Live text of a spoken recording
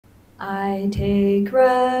I take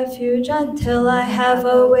refuge until I have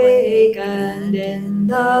awakened in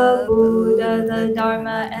the Buddha, the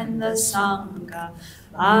Dharma, and the Sangha.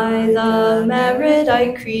 By the merit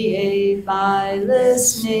I create by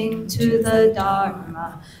listening to the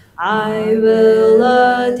Dharma, I will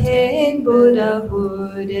attain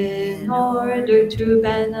Buddhahood in order to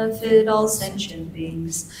benefit all sentient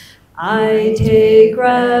beings. I take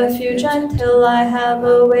refuge until I have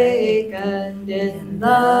awakened in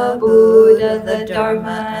the Buddha, the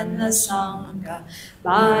Dharma, and the Sangha.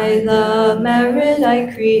 By the merit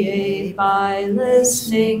I create by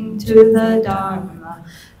listening to the Dharma,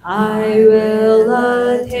 I will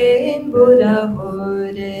attain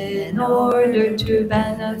Buddhahood in order to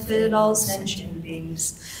benefit all sentient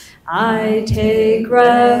beings. I take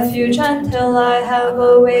refuge until I have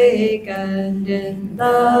awakened in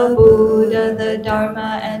the Buddha, the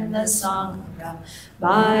Dharma, and the Sangha.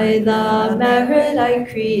 By the merit I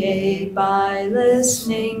create by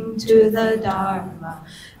listening to the Dharma,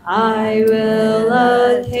 I will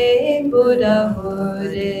attain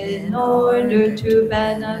Buddhahood in order to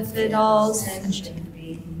benefit all sentient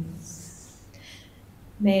beings.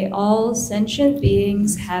 May all sentient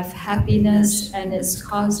beings have happiness and its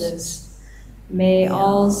causes. May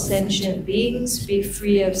all sentient beings be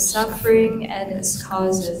free of suffering and its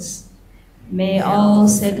causes. May all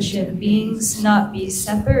sentient beings not be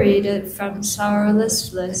separated from sorrowless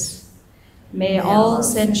bliss. May all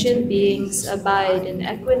sentient beings abide in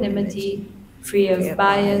equanimity, free of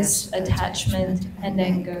bias, attachment, and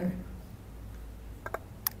anger.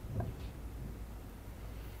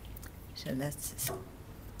 So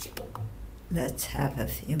let's have a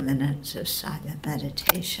few minutes of silent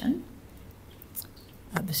meditation,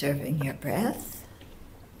 observing your breath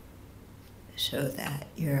so that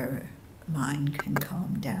your mind can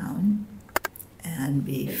calm down and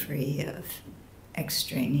be free of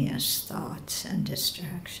extraneous thoughts and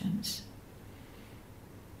distractions.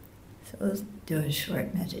 So we'll do a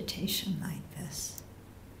short meditation like this.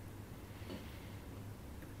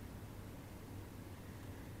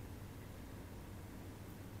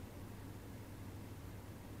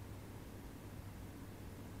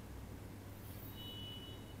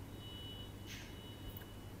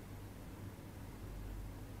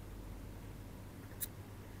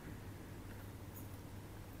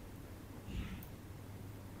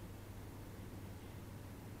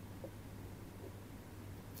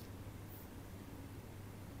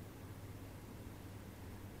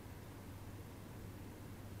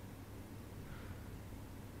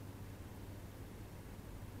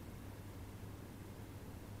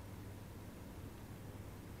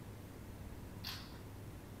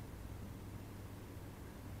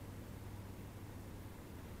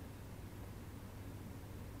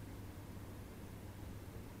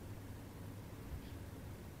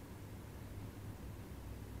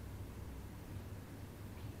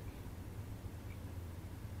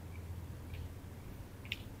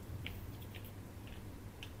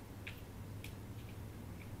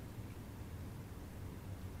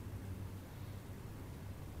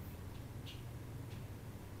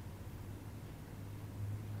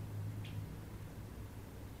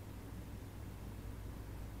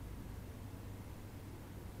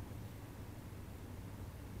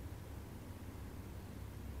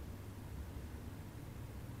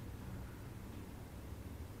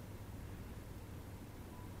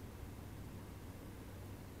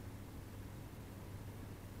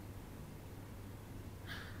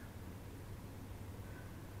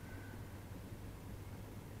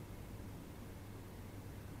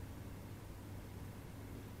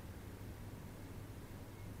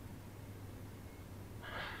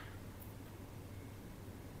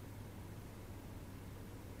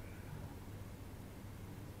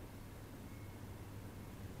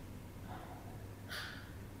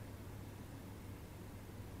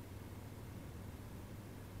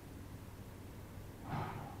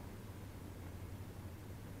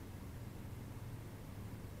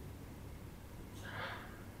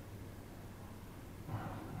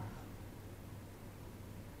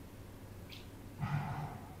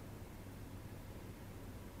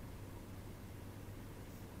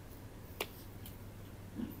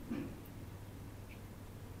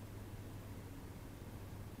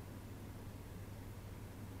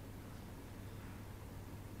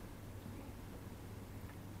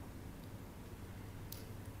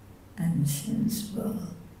 And since we'll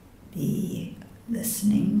be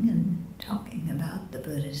listening and talking about the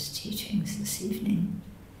Buddha's teachings this evening,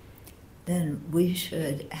 then we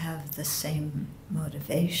should have the same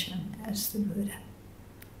motivation as the Buddha.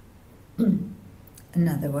 In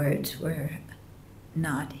other words, we're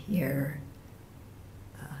not here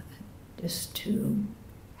just to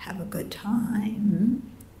have a good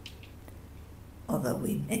time, although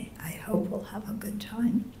I hope we'll have a good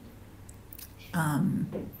time.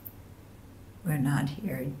 We're not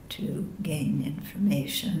here to gain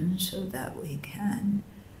information so that we can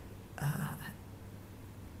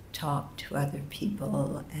talk to other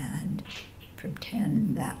people and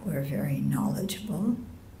pretend that we're very knowledgeable.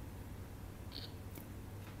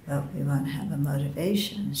 But we want to have a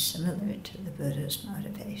motivation similar to the Buddha's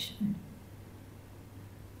motivation.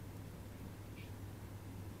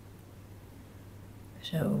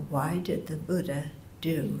 So why did the Buddha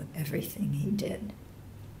do everything he did?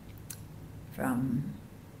 From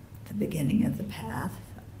the beginning of the path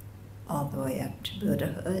all the way up to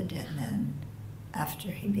Buddhahood, and then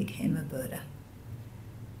after he became a Buddha.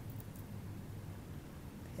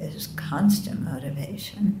 His constant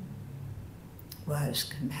motivation was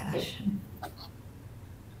compassion.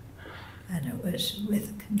 And it was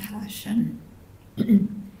with compassion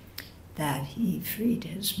that he freed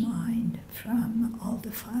his mind from all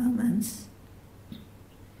defilements,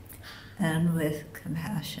 and with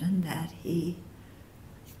compassion that he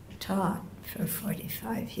taught for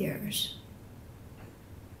 45 years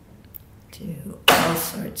to all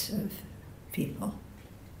sorts of people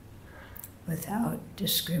without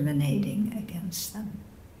discriminating against them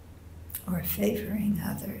or favoring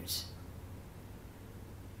others.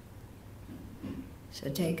 So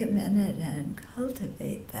take a minute and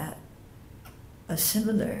cultivate that, a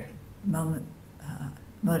similar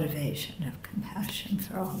motivation of compassion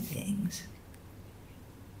for all beings.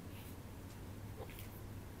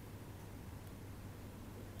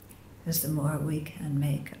 Because the more we can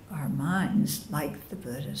make our minds like the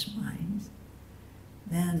Buddha's minds,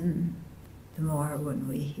 then the more when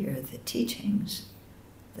we hear the teachings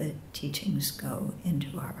go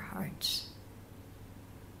into our hearts.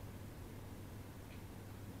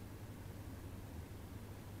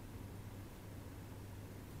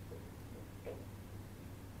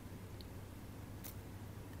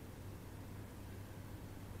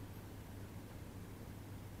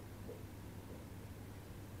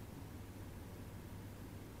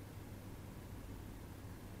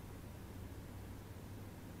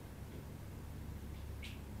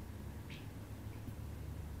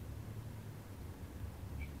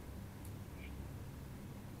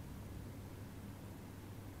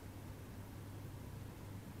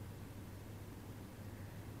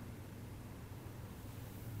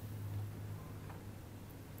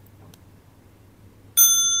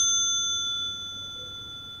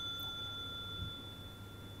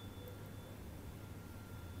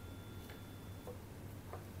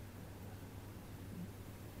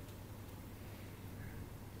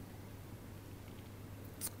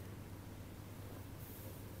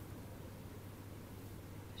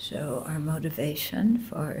 So our motivation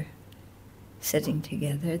for sitting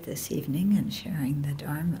together this evening and sharing the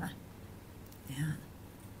Dharma,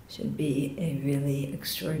 should be a really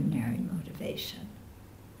extraordinary motivation,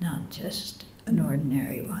 not just an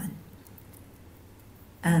ordinary one.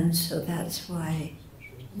 And so that's why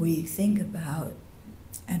we think about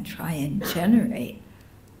and try and generate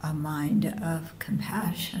a mind of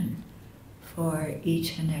compassion for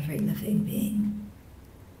each and every living being.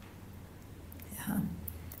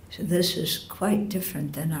 So this is quite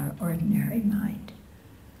different than our ordinary mind.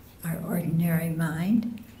 Our ordinary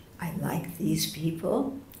mind, I like these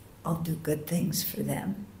people, I'll do good things for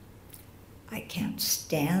them. I can't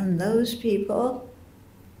stand those people,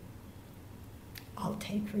 I'll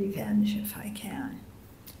take revenge if I can.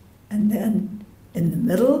 And then in the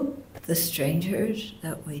middle, the strangers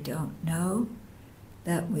that we don't know,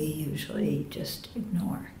 that we usually just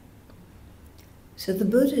ignore. So the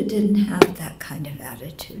Buddha didn't have that kind of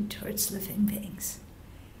attitude towards living beings.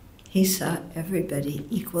 He saw everybody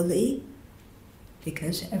equally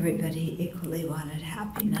because everybody equally wanted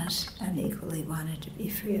happiness and equally wanted to be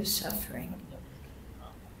free of suffering.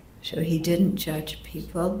 So he didn't judge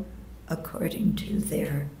people according to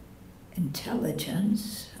their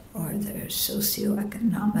intelligence or their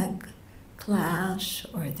socioeconomic class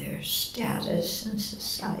or their status in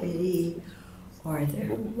society or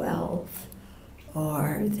their wealth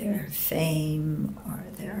or their fame, or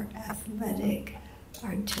their athletic,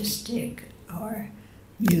 artistic, or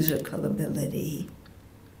musical ability.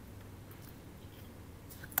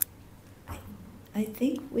 I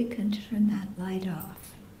think we can turn that light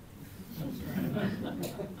off.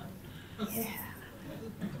 Yeah.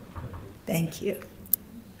 Thank you.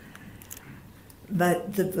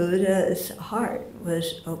 But the Buddha's heart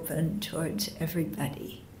was open towards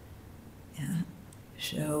everybody. Yeah.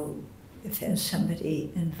 So if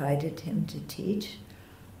somebody invited him to teach,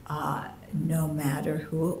 no matter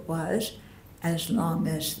who it was, as long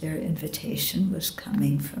as their invitation was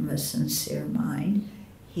coming from a sincere mind,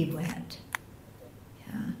 he went.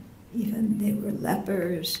 Yeah. Even they were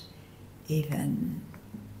lepers, even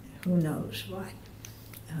who knows what.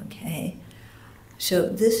 Okay? So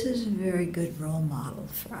this is a very good role model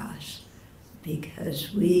for us,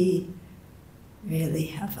 because we really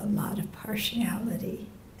have a lot of partiality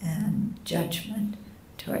and judgment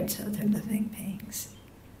towards other living beings.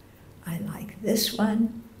 I like this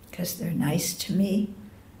one because they're nice to me.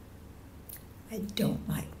 I don't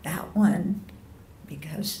like that one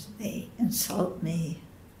because they insult me.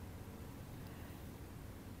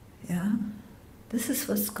 Yeah? This is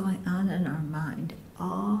what's going on in our mind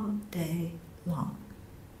all day long.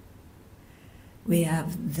 We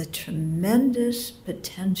have the tremendous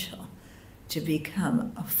potential to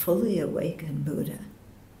become a fully awakened Buddha.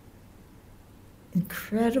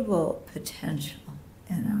 Incredible potential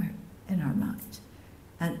in our minds.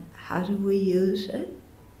 And how do we use it?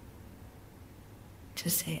 To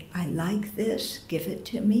say, I like this, give it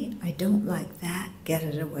to me. I don't like that, get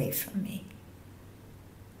it away from me.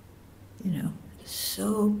 You know,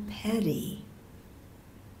 so petty.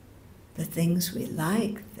 The things we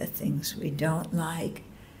like, the things we don't like,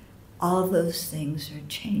 all those things are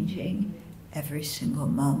changing every single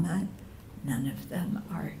moment. None of them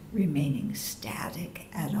are remaining static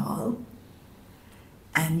at all.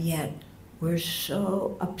 And yet, we're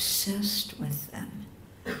so obsessed with them.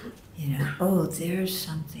 You know, oh, there's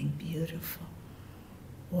something beautiful.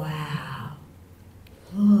 Wow,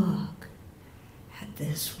 look at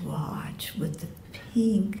this watch with the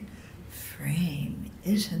pink frame.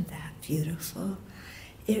 Isn't that beautiful?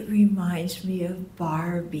 It reminds me of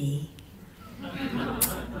Barbie.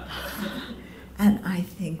 And I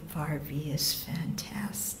think Barbie is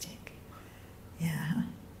fantastic. Yeah,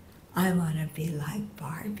 I want to be like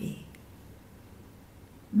Barbie.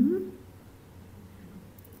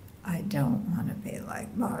 I don't want to be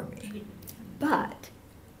like Barbie. But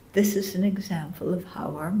this is an example of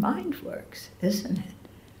how our mind works, isn't it?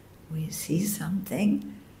 We see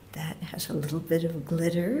something that has a little bit of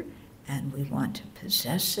glitter, and we want to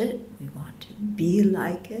possess it, we want to be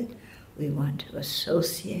like it, we want to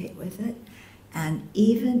associate with it. And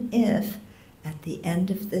even if at the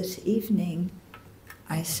end of this evening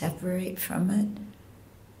I separate from it,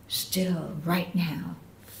 still, right now,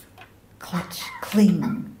 clutch,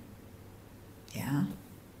 cling. Yeah?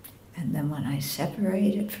 And then when I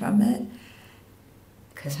separate it from it,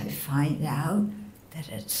 because I find out that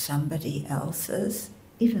it's somebody else's,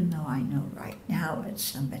 even though I know right now it's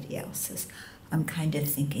somebody else's, I'm kind of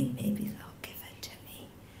thinking maybe they'll give it to me.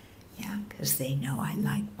 Yeah, because they know I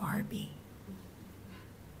like Barbie.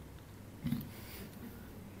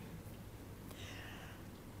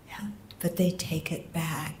 Yeah, but they take it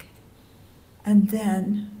back. And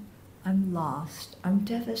then I'm lost, I'm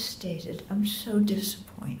devastated, I'm so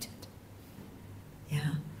disappointed.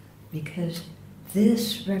 Yeah, because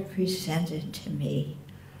this represented to me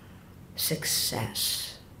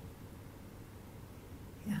success.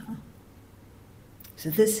 Yeah. So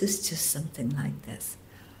this is just something like this.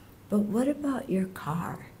 But what about your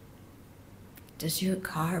car? Does your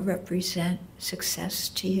car represent success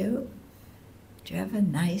to you? Do you have a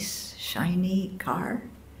nice, shiny car?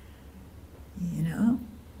 You know?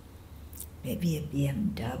 Maybe a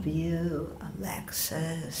BMW, a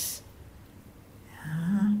Lexus,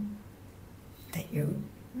 that you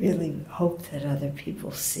really hope that other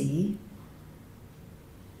people see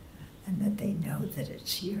and that they know that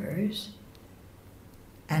it's yours.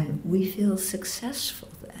 And we feel successful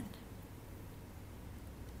then.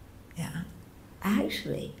 Yeah.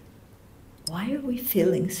 Actually, why are we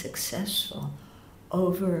feeling successful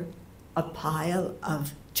over a pile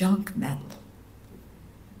of junk metal?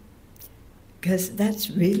 Because that's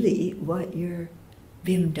really what your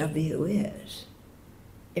BMW is.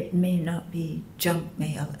 It may not be junk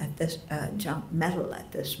metal at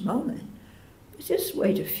this moment, but just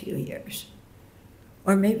wait a few years.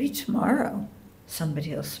 Or maybe tomorrow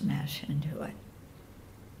somebody will smash into it.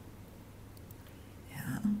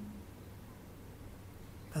 Yeah.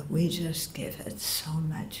 But we just give it so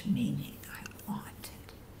much meaning. I want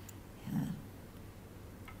it. Yeah.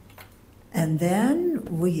 And then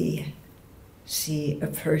we see a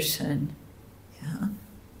person, yeah,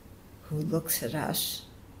 who looks at us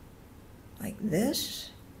like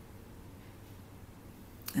this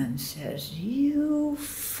and says, "You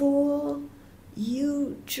fool,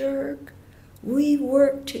 you jerk, we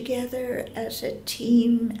worked together as a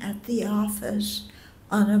team at the office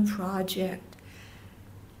on a project,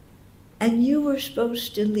 and you were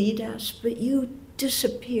supposed to lead us, but you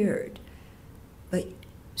disappeared. But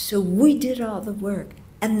So we did all the work.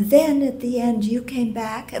 And then at the end, you came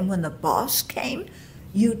back, and when the boss came,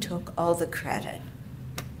 you took all the credit.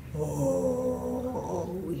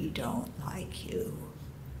 Oh, we don't like you.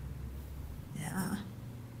 Yeah.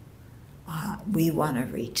 We want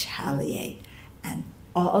to retaliate. And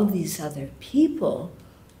all these other people,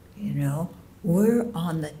 you know, we're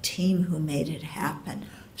on the team who made it happen.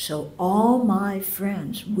 So all my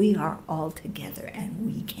friends, we are all together, and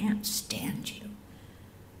we can't stand you.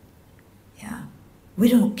 Yeah. We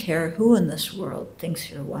don't care who in this world thinks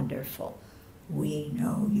you're wonderful. We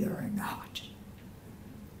know you're not.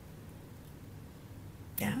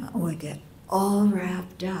 Yeah, we get all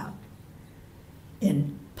wrapped up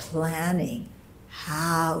in planning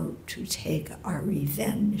how to take our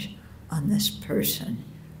revenge on this person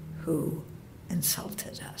who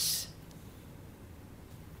insulted us.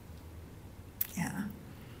 Yeah.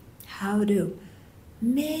 How to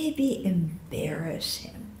maybe embarrass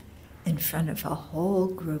him in front of a whole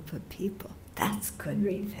group of people. That's good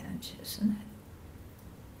revenge, isn't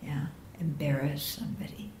it? Yeah, embarrass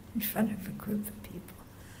somebody in front of a group of people.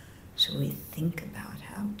 So we think about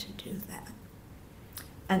how to do that.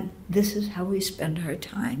 And this is how we spend our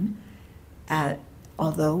time,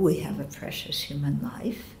 although we have a precious human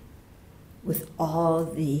life, with all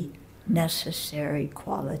the necessary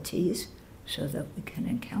qualities so that we can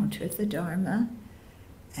encounter the Dharma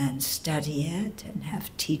and study it and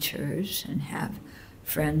have teachers and have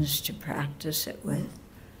friends to practice it with.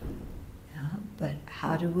 Yeah, but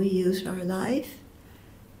how do we use our life?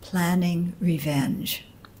 Planning revenge.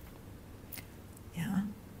 Yeah.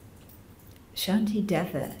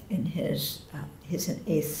 Shantideva, he's an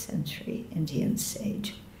 8th century Indian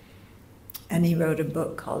sage, and he wrote a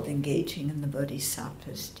book called Engaging in the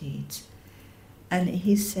Bodhisattva's Deeds. And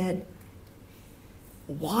he said,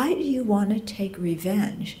 why do you want to take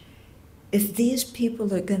revenge if these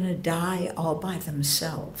people are going to die all by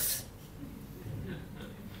themselves?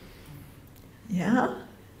 Yeah?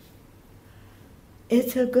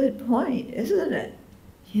 It's a good point, isn't it?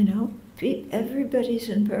 You know, everybody's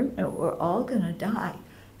impermanent. We're all going to die.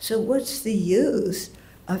 So what's the use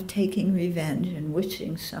of taking revenge and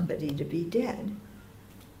wishing somebody to be dead?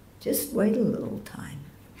 Just wait a little time.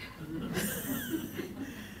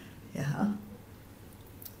 Yeah?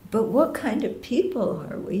 But what kind of people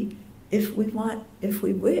are we if we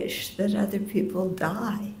wish that other people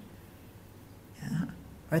die? Yeah?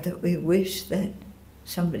 Or that we wish that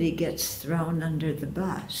somebody gets thrown under the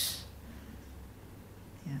bus?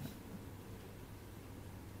 Yeah.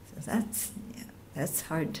 So that's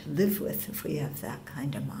hard to live with if we have that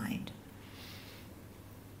kind of mind.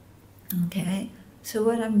 Okay? So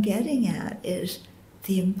what I'm getting at is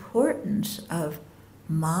the importance of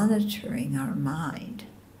monitoring our mind.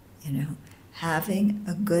 You know, having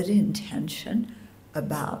a good intention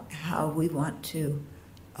about how we want to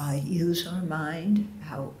use our mind,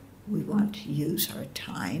 how we want to use our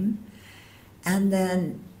time, and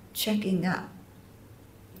then checking up,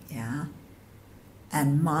 yeah,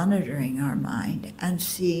 and monitoring our mind and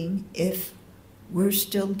seeing if we're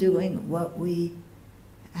still doing what we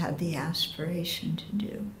had the aspiration to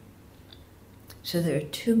do. So there are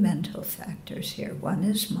 2 mental factors here. One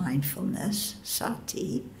is mindfulness,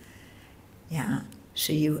 sati. Yeah,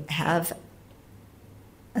 so you have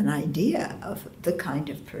an idea of the kind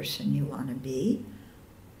of person you want to be,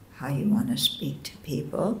 how you want to speak to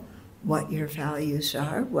people, what your values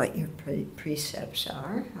are, what your precepts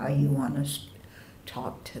are, how you want to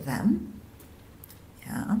talk to them.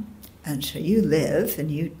 Yeah, and so you live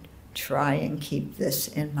and you try and keep this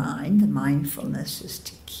in mind. The mindfulness is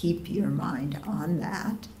to keep your mind on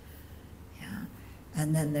that.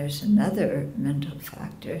 And then there's another mental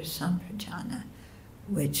factor, samprajana,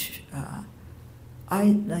 which I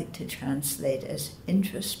like to translate as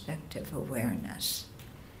introspective awareness.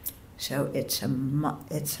 So it's a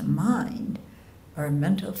mind, or a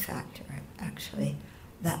mental factor, actually,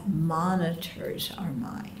 that monitors our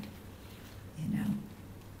mind. You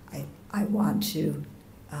know, I want to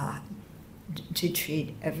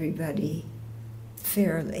treat everybody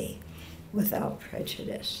fairly, without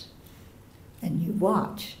prejudice. And you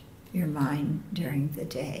watch your mind during the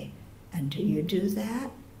day. And do you do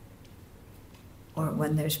that? Or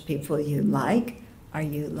when there's people you like, are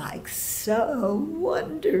you like so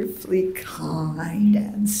wonderfully kind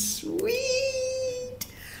and sweet?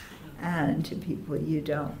 And to people you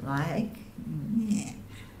don't like, meh.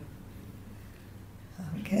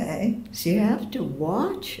 Okay, so you have to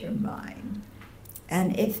watch your mind.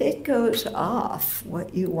 And if it goes off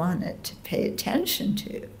what you want it to pay attention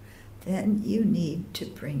to, then you need to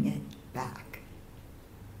bring it back.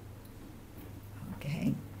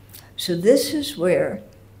 Okay? So this is where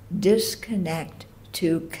disconnect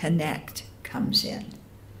to connect comes in.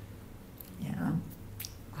 Yeah.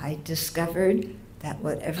 I discovered that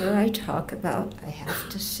whatever I talk about, I have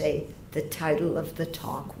to say the title of the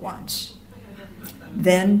talk once.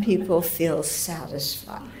 Then people feel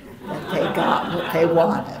satisfied that they got what they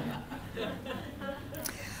wanted.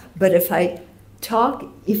 But if I talk,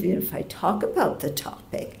 even if I talk about the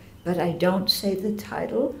topic, but I don't say the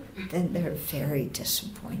title, then they're very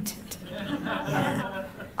disappointed. Yeah.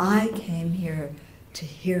 I came here to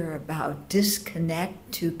hear about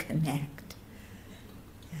disconnect to connect.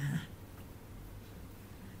 Yeah.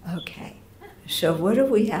 Okay. So what do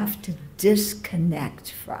we have to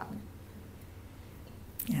disconnect from?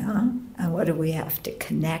 Yeah. And what do we have to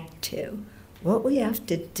connect to? What we have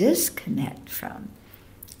to disconnect from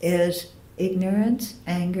is ignorance,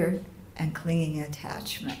 anger, and clinging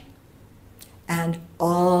attachment, and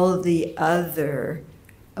all the other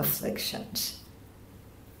afflictions.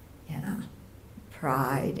 Yeah.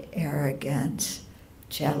 Pride, arrogance,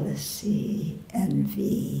 jealousy,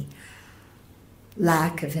 envy,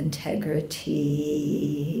 lack of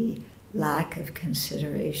integrity, lack of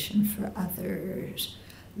consideration for others,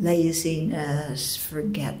 laziness,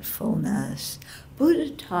 forgetfulness. Buddha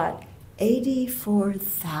taught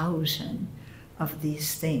 84,000 of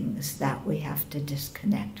these things that we have to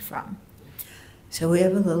disconnect from. So we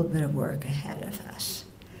have a little bit of work ahead of us.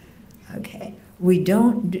 Okay, we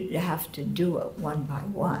don't have to do it one by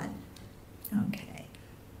one. Okay,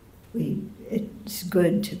 it's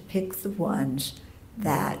good to pick the ones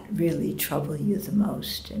that really trouble you the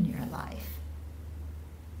most in your life.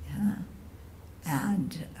 Yeah,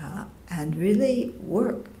 and really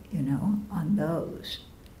work, on those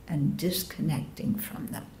and disconnecting from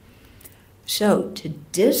them. So to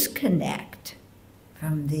disconnect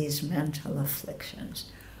from these mental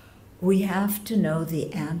afflictions, we have to know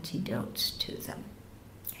the antidotes to them.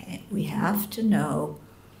 Okay? We have to know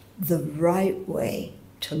the right way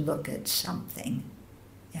to look at something,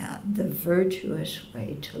 the virtuous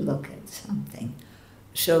way to look at something,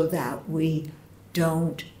 so that we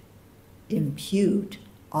don't impute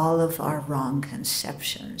all of our wrong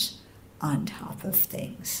conceptions on top of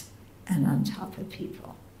things and on top of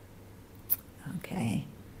people. Okay?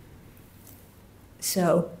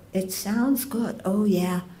 So it sounds good. Oh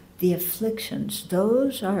yeah, the afflictions,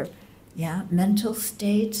 those are, mental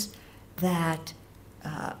states that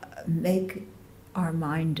make our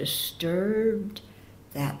mind disturbed,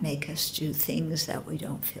 that make us do things that we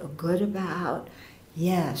don't feel good about.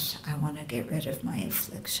 Yes, I want to get rid of my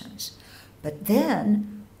afflictions. But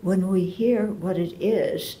then, when we hear what it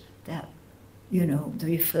is that,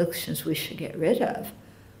 the afflictions we should get rid of,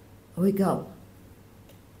 we go,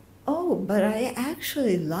 oh, but I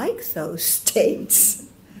actually like those states.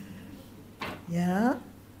 Yeah?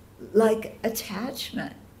 Like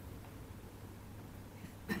attachment.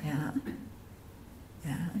 Yeah?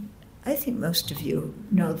 Yeah. I think most of you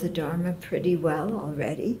know the Dharma pretty well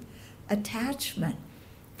already. Attachment,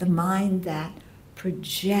 the mind that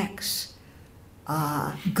projects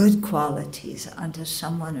good qualities onto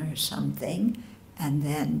someone or something, and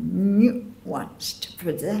then wants to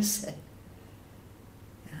possess it.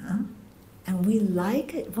 Yeah? And we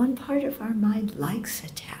like it. One part of our mind likes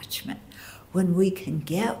attachment. When we can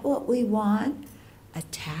get what we want,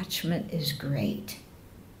 attachment is great.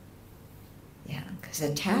 Yeah, because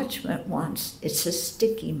attachment it's a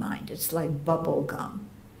sticky mind. It's like bubble gum.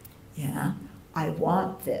 Yeah, I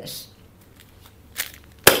want this.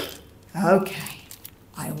 Okay,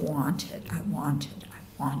 I want it, I want it, I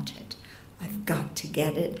want it. I've got to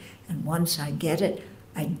get it, and once I get it,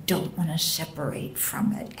 I don't want to separate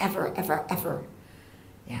from it, ever, ever, ever.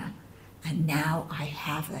 Yeah, and now I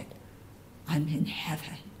have it. I'm in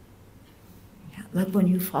heaven. Yeah, like when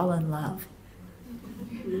you fall in love.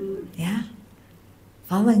 Yeah?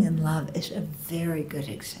 Falling in love is a very good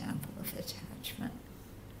example of attachment.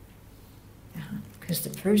 Yeah? Because the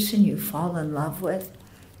person you fall in love with,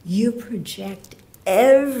 you project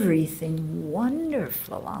everything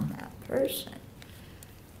wonderful on that person.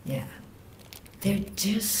 Yeah. They're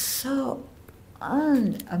just so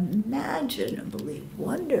unimaginably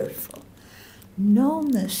wonderful. No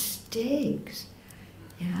mistakes.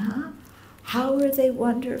 Yeah? How are they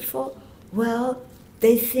wonderful? Well,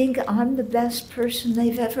 they think I'm the best person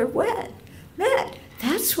they've ever met.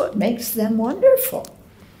 That's what makes them wonderful.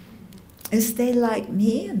 Is they like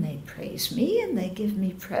me, and they praise me, and they give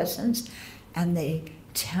me presents, and they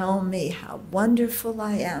tell me how wonderful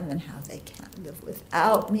I am and how they can't live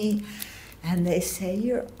without me. And they say,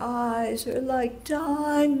 your eyes are like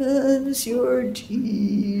diamonds, your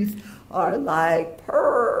teeth are like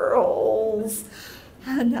pearls.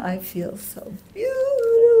 And I feel so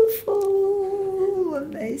beautiful. beautiful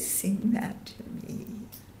when they sing that to me.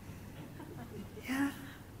 Yeah.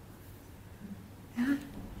 Yeah.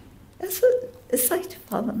 That's what it's like to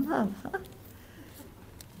fall in love, huh?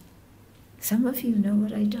 Some of you know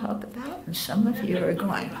what I talk about, and some of you are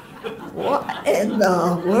going, what in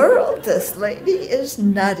the world? This lady is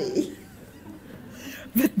nutty.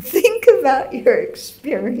 But think about your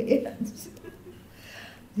experience.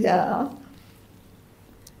 Yeah.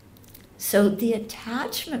 So the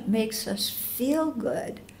attachment makes us feel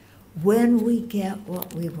good when we get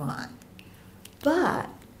what we want. But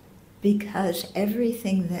because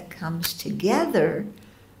everything that comes together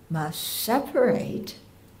must separate,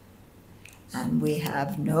 and we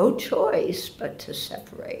have no choice but to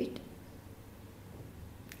separate,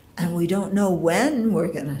 and we don't know when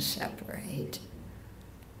we're going to separate,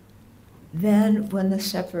 then when the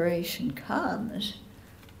separation comes,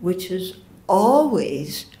 which is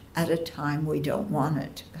always at a time we don't want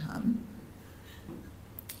it to come,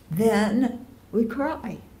 then we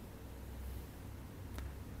cry.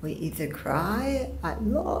 We either cry, I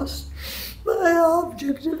lost my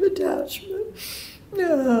object of attachment,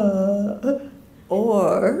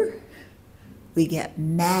 or we get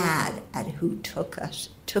mad at who took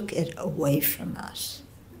it away from us.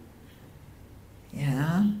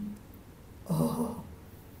 Yeah? Oh,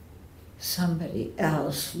 somebody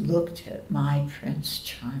else looked at my Prince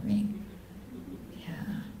Charming.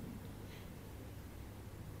 Yeah.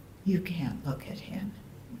 You can't look at him.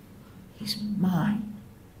 He's mine.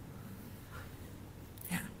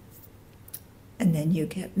 Yeah. And then you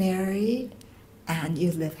get married and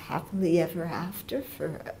you live happily ever after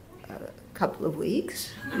for a couple of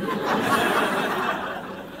weeks.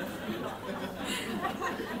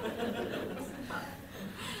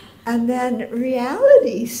 And then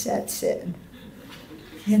reality sets in,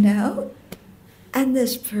 you know? And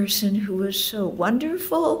this person who was so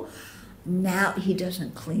wonderful, now he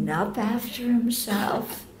doesn't clean up after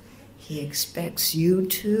himself. He expects you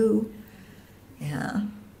to. Yeah.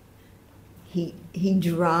 He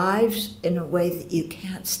drives in a way that you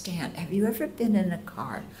can't stand. Have you ever been in a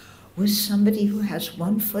car with somebody who has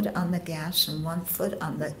one foot on the gas and one foot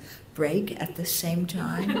on the brake at the same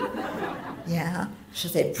time? Yeah. So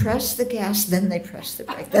they press the gas, then they press the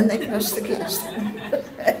brake, then they press the gas,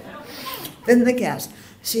 then the gas.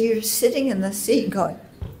 So you're sitting in the seat going,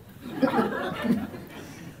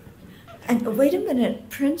 and wait a minute,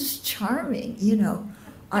 Prince Charming, you know,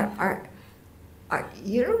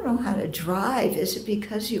 you don't know how to drive. Is it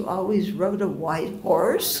because you always rode a white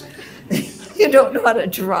horse? You don't know how to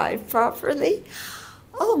drive properly?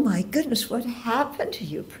 Oh my goodness, what happened to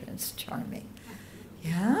you, Prince Charming?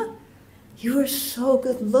 Yeah? You were so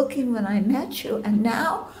good looking when I met you, and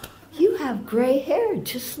now you have gray hair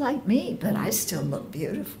just like me, but I still look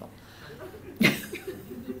beautiful.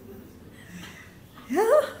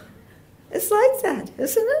 Yeah? It's like that,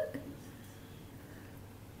 isn't it?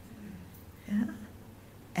 Yeah.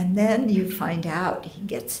 And then you find out he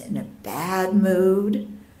gets in a bad mood.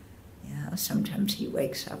 Yeah, sometimes he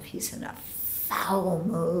wakes up, he's in a foul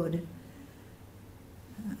mood.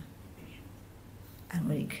 And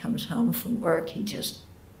when he comes home from work, he just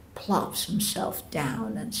plops himself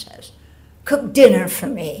down and says, "Cook dinner for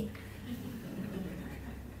me."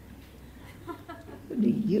 Who do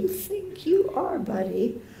you think you are,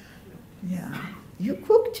 buddy? Yeah, you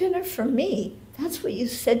cook dinner for me. That's what you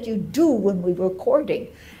said you'd do when we were courting.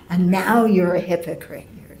 And now you're a hypocrite.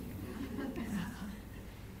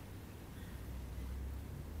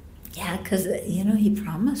 Yeah, because, you know, he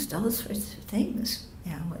promised all sorts of things,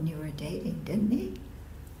 yeah, when you were dating, didn't he?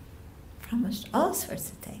 Promised all sorts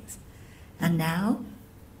of things. And now?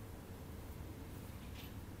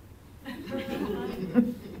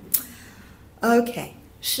 Okay,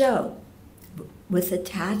 so with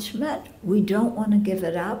attachment, we don't want to give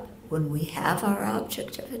it up when we have our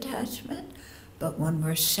object of attachment, but when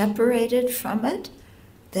we're separated from it,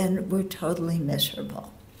 then we're totally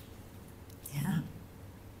miserable. Yeah.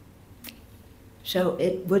 So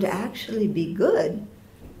it would actually be good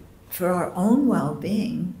for our own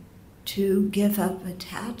well-being to give up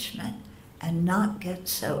attachment and not get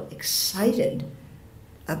so excited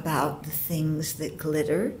about the things that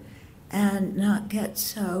glitter and not get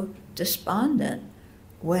so despondent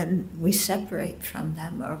when we separate from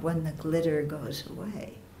them or when the glitter goes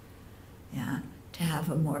away. Yeah, to have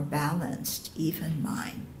a more balanced, even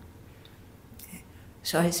mind. Okay.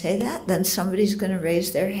 So I say that, then somebody's going to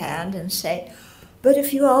raise their hand and say, but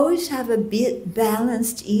if you always have a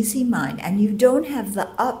balanced, easy mind and you don't have the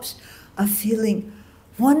ups of feeling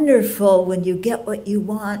wonderful when you get what you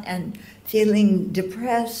want and feeling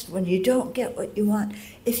depressed when you don't get what you want.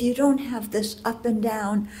 If you don't have this up and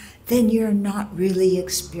down, then you're not really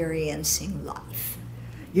experiencing life.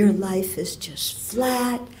 Your life is just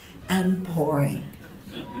flat and boring.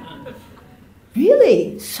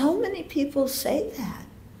 Really, so many people say that.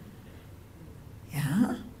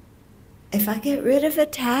 Yeah? If I get rid of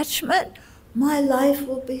attachment, my life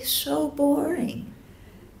will be so boring.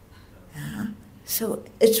 Yeah? So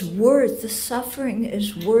it's worth, the suffering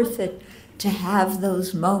is worth it to have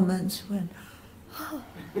those moments when, oh,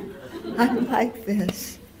 I'm like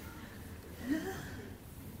this.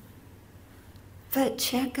 But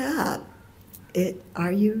check up.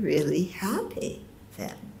 Are you really happy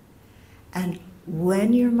then? And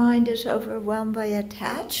when your mind is overwhelmed by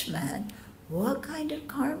attachment, what kind of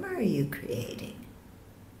karma are you creating?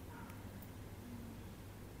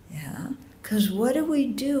 Yeah? Because what do we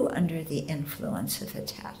do under the influence of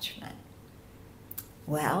attachment?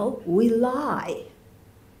 Well, we lie.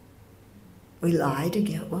 We lie to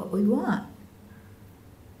get what we want.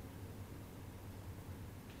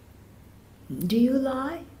 Do you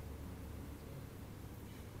lie?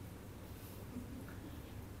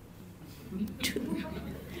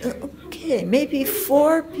 Okay, maybe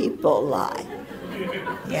 4 people lie.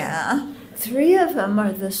 Yeah, 3 of them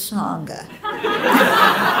are the Sangha.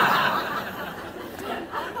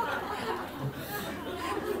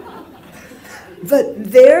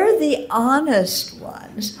 But they're the honest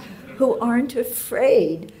ones who aren't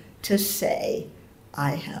afraid to say,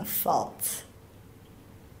 I have faults.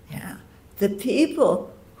 Yeah. The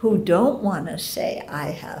people who don't want to say, I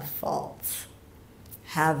have faults,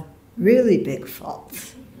 have really big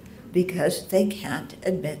faults because they can't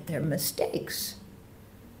admit their mistakes.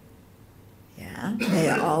 Yeah. They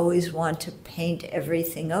always want to paint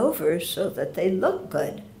everything over so that they look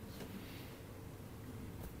good.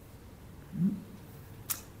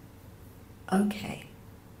 Okay.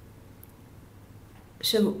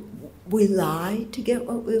 So we lie to get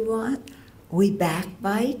what we want. We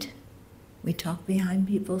backbite. We talk behind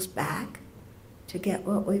people's back to get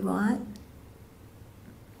what we want.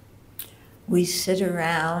 We sit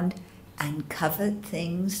around and covet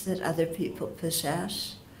things that other people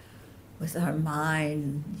possess with our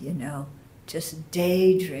mind, just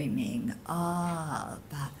daydreaming about,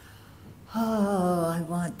 oh, I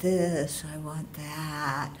want this, I want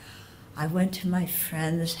that. I went to my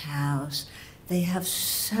friend's house. They have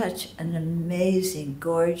such an amazing,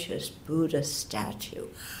 gorgeous Buddha statue.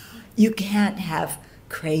 You can't have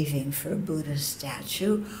craving for a Buddha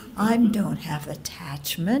statue. I don't have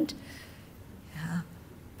attachment. Yeah.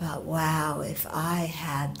 But wow, if I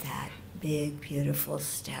had that big, beautiful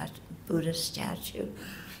Buddha statue,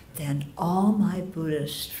 then all my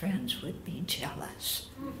Buddhist friends would be jealous.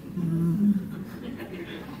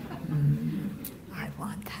 I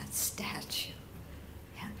want that statue.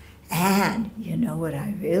 Yeah. And you know what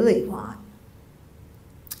I really want?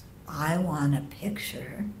 I want a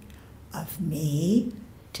picture of me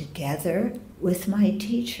together with my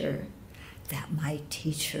teacher that my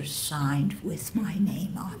teacher signed with my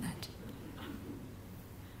name on it.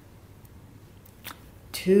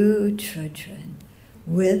 To Chodron,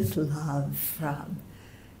 with love from,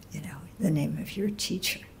 the name of your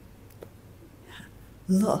teacher.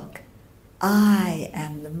 Look, I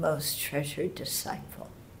am the most treasured disciple.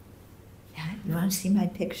 Yeah, you want to see my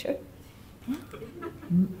picture? Yeah.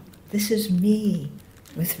 This is me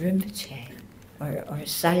with Rinpoche or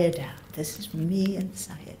Sayadaw. This is me and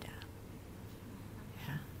Sayadaw.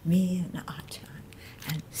 Yeah, me and Ajahn.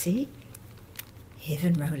 And see, he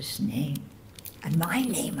even wrote his name and my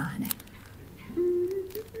name on it.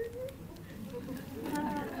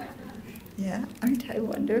 Yeah, aren't I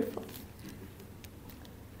wonderful?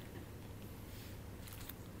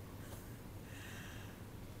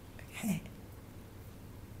 Okay.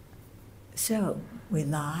 So we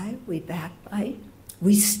lie, we backbite,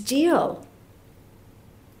 we steal.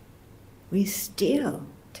 We steal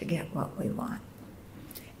to get what we want.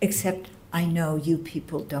 Except I know you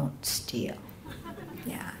people don't steal.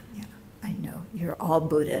 Yeah, I know. You're all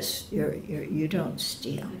Buddhists. You don't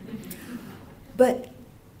steal. But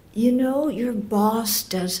your boss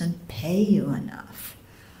doesn't pay you enough.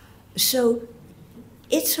 So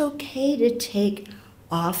it's okay to take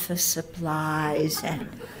office supplies and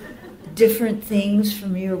different things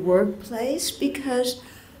from your workplace because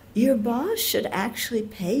your boss should actually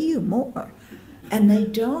pay you more. And they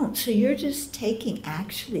don't. So you're just taking,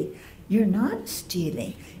 you're not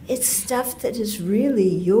stealing. It's stuff that is really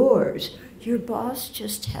yours. Your boss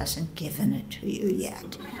just hasn't given it to you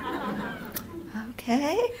yet.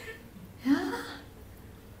 Okay? Yeah.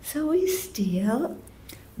 So we steal.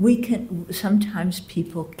 sometimes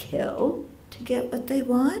people kill to get what they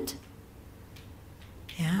want.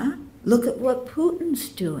 Yeah? Look at what Putin's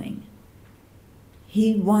doing.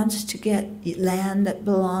 He wants to get land that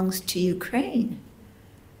belongs to Ukraine.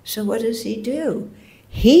 So what does he do?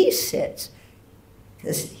 He sits,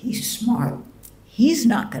 because he's smart. He's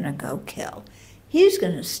not going to go kill. He's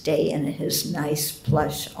going to stay in his nice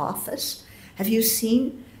plush office. Have you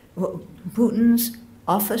seen Putin's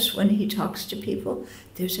office when he talks to people?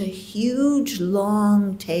 There's a huge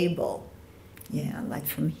long table, yeah, like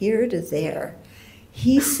from here to there.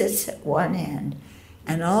 He sits at one end,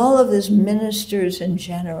 and all of his ministers and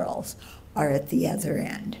generals are at the other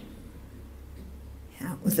end,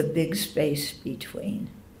 yeah, with a big space between.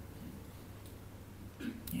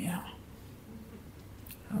 Yeah.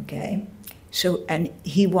 Okay. So, and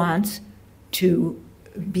he wants to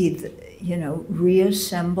be,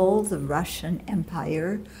 reassemble the Russian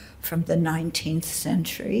Empire from the 19th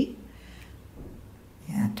century.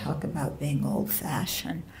 Yeah, talk about being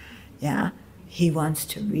old-fashioned. Yeah. He wants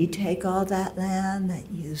to retake all that land that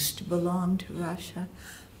used to belong to Russia,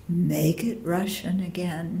 make it Russian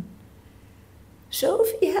again. So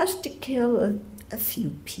if he has to kill a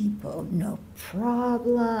few people, no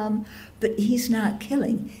problem, but he's not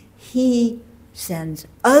killing. He sends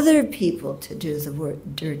other people to do the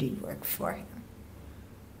dirty work for him.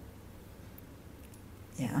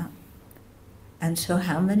 Yeah. And so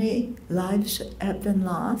how many lives have been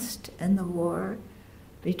lost in the war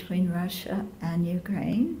between Russia and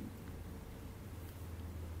Ukraine?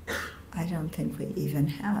 I don't think we even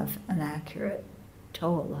have an accurate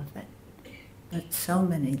toll of it, but so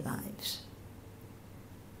many lives.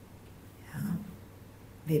 Yeah.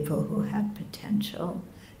 People who have potential.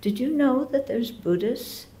 Did you know that there's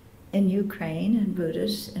Buddhists in Ukraine and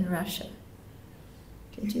Buddhists in Russia?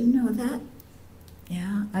 Did you know that?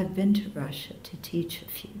 Yeah, I've been to Russia to teach a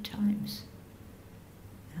few times.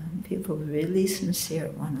 People really sincere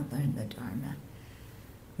want to learn the Dharma.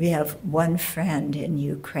 We have one friend in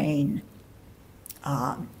Ukraine,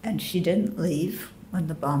 and she didn't leave when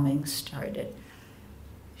the bombing started.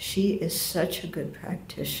 She is such a good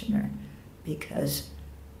practitioner because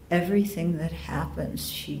everything that happens,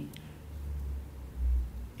 she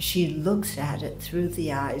looks at it through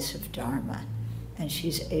the eyes of Dharma, and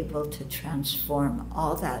she's able to transform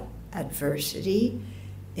all that adversity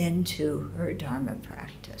into her Dharma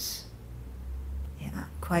practice. Yeah,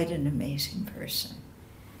 quite an amazing person.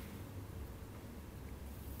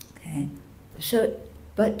 Okay, so,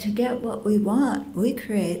 but to get what we want, we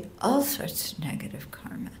create all sorts of negative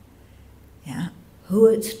karma. Yeah, who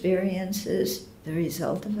experiences the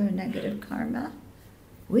result of our negative karma?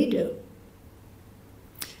 We do.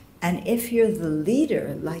 And if you're the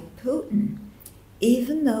leader, like Putin,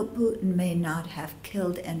 even though Putin may not have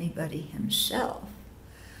killed anybody himself,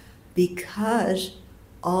 because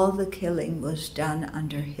all the killing was done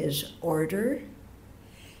under his order,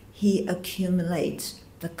 he accumulates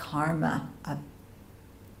the karma of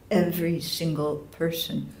every single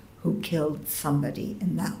person who killed somebody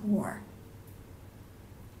in that war.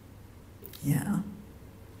 Yeah.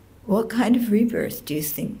 What kind of rebirth do you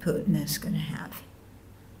think Putin is going to have?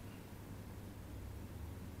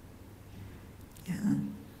 Yeah.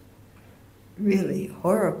 Really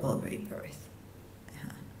horrible rebirth.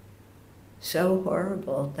 So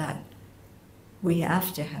horrible that we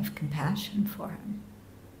have to have compassion for him.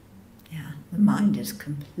 Yeah, the mind is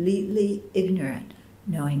completely ignorant,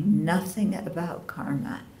 knowing nothing about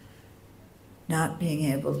karma, not being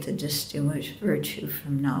able to distinguish virtue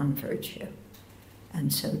from non-virtue,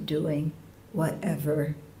 and so doing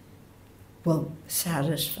whatever will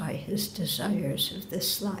satisfy his desires of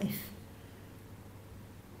this life.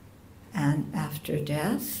 And after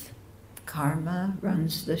death, karma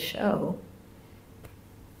runs the show.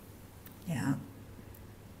 Yeah.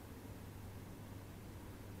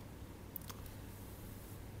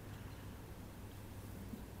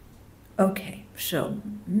 Okay, so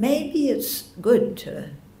maybe it's good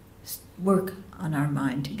to work on our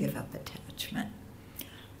mind to give up attachment.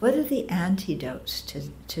 What are the antidotes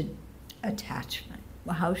to attachment?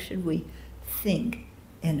 Well, how should we think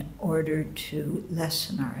in order to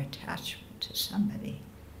lessen our attachment to somebody?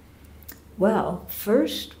 Well,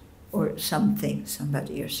 first, or something,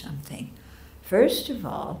 somebody or something. First of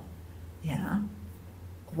all, yeah,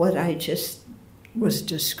 what I just was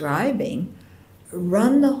describing,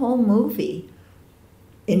 run the whole movie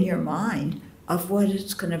in your mind of what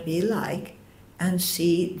it's going to be like and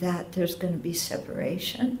see that there's going to be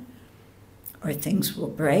separation, or things will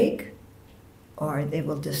break, or they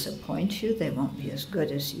will disappoint you, they won't be as good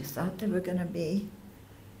as you thought they were going to be.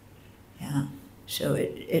 Yeah. So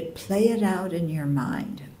play it out in your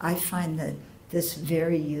mind. I find that this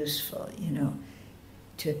very useful,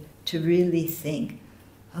 to really think,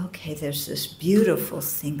 okay, there's this beautiful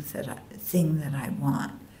thing that I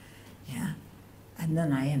want, yeah, and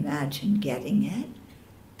then I imagine getting it,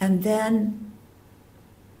 and then,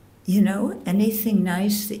 anything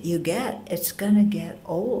nice that you get, it's gonna get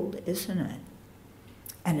old, isn't it?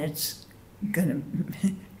 And it's gonna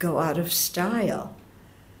go out of style.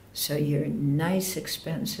 So your nice,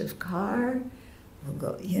 expensive car will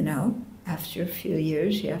go, after a few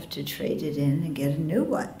years, you have to trade it in and get a new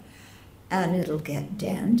one. And it'll get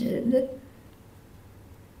dented.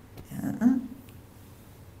 Yeah.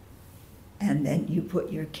 And then you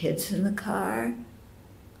put your kids in the car.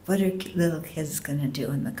 What are little kids going to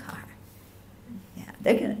do in the car? Yeah,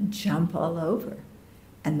 they're going to jump all over.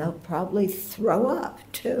 And they'll probably throw up,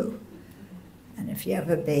 too. And if you have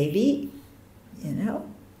a baby, they'll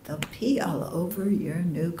pee all over your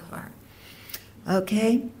new car.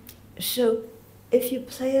 Okay? So if you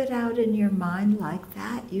play it out in your mind like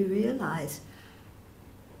that, you realize,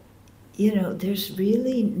 there's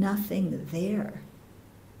really nothing there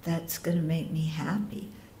that's going to make me happy,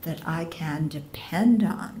 that I can depend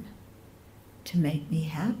on to make me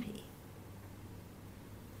happy.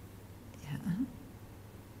 Yeah?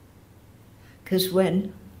 Because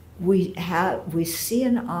when we see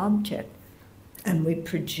an object and we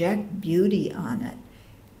project beauty on it,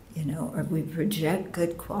 or we project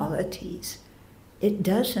good qualities, it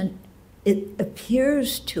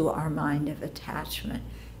appears to our mind of attachment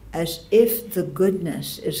as if the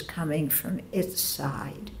goodness is coming from its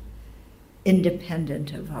side,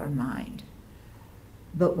 independent of our mind.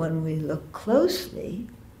 But when we look closely,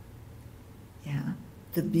 yeah,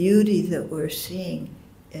 the beauty that we're seeing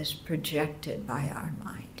is projected by our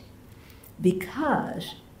mind.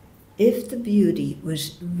 Because if the beauty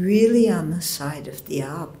was really on the side of the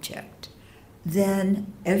object,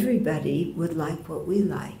 then everybody would like what we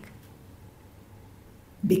like.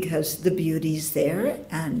 Because the beauty's there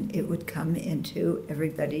and it would come into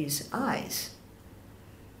everybody's eyes.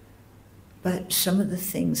 But some of the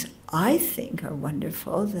things I think are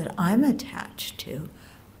wonderful that I'm attached to,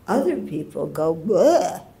 other people go,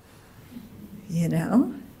 bleh,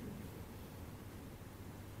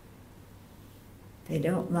 They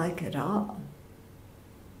don't like it all.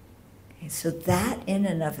 Okay, so that in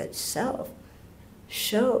and of itself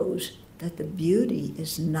shows that the beauty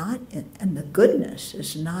is not and the goodness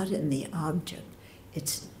is not in the object.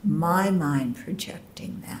 It's my mind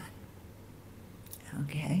projecting that.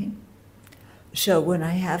 Okay? So when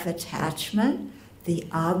I have attachment, the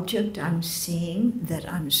object I'm seeing that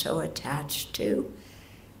I'm so attached to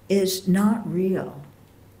is not real.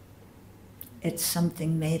 It's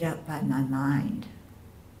something made up by my mind.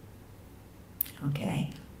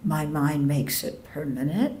 Okay? My mind makes it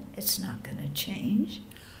permanent. It's not going to change.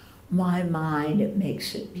 My mind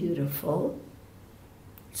makes it beautiful.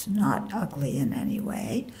 It's not ugly in any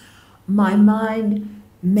way. My mind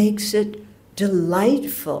makes it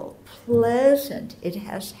delightful, pleasant. It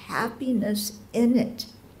has happiness in it.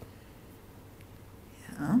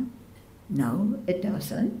 Yeah? No, it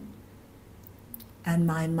doesn't. And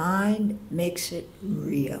my mind makes it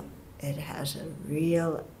real. It has a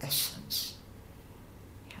real essence.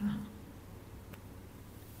 Yeah.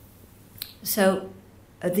 So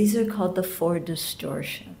these are called the 4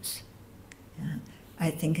 distortions. Yeah. I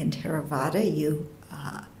think in Theravada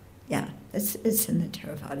it's in the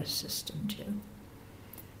Theravada system too.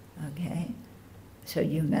 Okay? So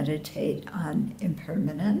you meditate on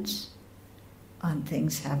impermanence, on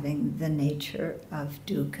things having the nature of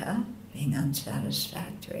dukkha, being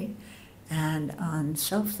unsatisfactory, and on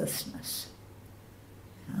selflessness.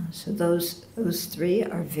 So those 3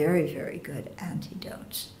 are very, very good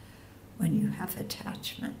antidotes when you have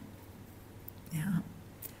attachment. Yeah.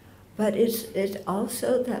 But it's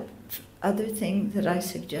also that other thing that I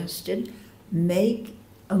suggested, make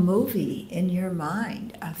a movie in your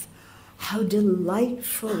mind of how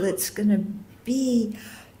delightful it's going to be.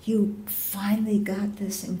 You finally got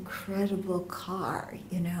this incredible car,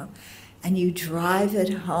 and you drive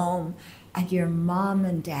it home, and your mom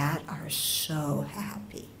and dad are so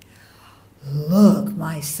happy. Look,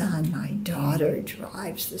 my son, my daughter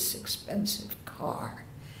drives this expensive car,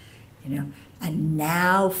 and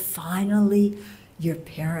now finally your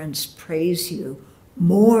parents praise you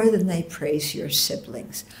more than they praise your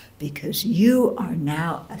siblings because you are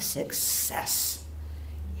now a success.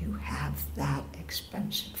 You have that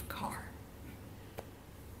expensive car.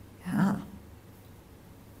 Yeah.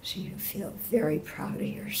 So you feel very proud of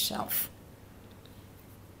yourself.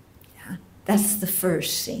 Yeah. That's the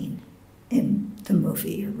first scene in the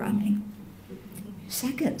movie you're running.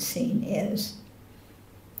 second scene is,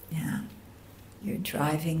 yeah, you're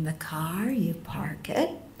driving the car, you park it,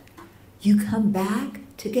 you come back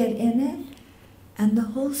to get in it, and the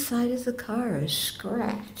whole side of the car is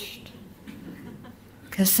scratched.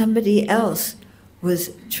 Because somebody else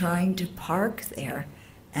was trying to park there,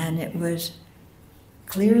 and it was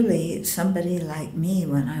clearly somebody like me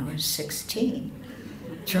when I was 16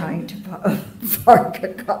 trying to park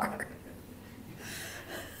a car.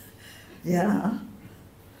 Yeah.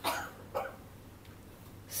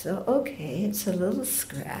 So, okay, it's a little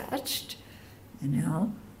scratched, you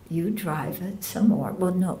know. You drive it some more.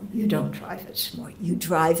 Well, no, you don't drive it some more. You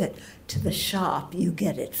drive it to the shop. You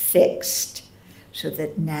get it fixed so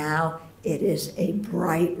that now it is a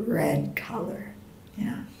bright red color.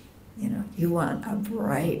 Yeah. You know, you want a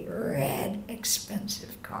bright red,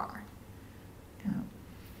 expensive car. Yeah.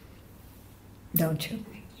 Don't you?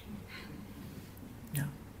 No.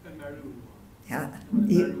 Yeah.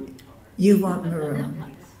 You want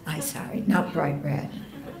maroon. I'm sorry, not bright red.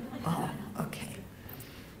 Oh, okay.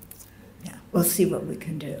 Yeah, we'll see what we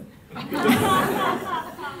can do.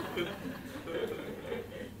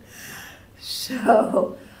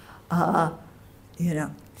 So, you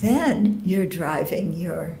know, then you're driving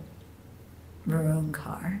your maroon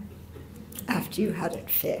car after you had it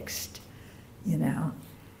fixed, you know,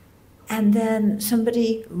 and then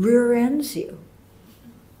somebody rear ends you.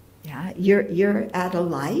 Yeah, you're at a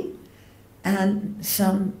light, and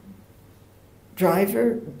some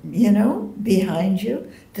driver, you know, behind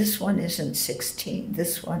you. This one isn't 16.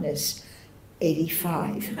 This one is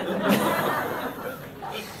 85.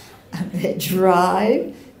 And they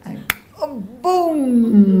drive, and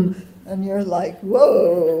boom! And you're like,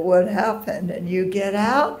 whoa, what happened? And you get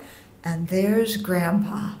out, and there's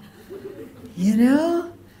Grandpa, you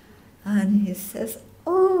know? And he says,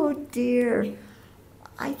 oh dear,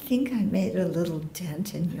 I think I made a little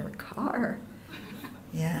dent in your car.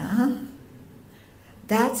 Yeah.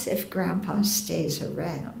 That's if Grandpa stays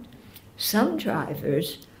around. Some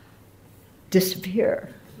drivers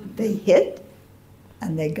disappear. They hit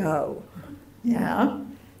and they go. Yeah.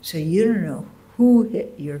 So you don't know who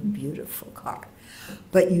hit your beautiful car.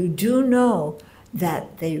 But you do know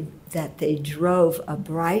that they drove a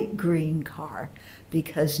bright green car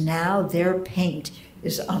because now their paint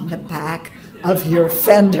is on the back of your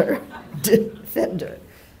fender. Fender.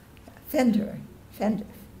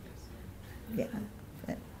 Yeah.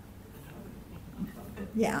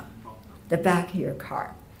 Yeah. The back of your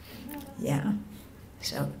car. Yeah.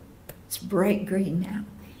 So it's bright green now.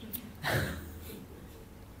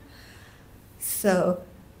 So,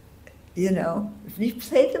 you know, you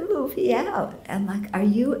play the movie out and like, are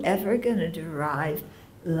you ever going to derive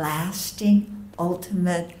lasting,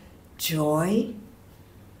 ultimate joy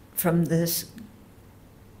from this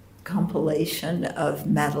compilation of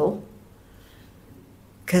metal?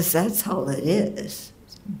 Because that's all it is.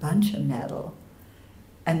 It's a bunch of metal.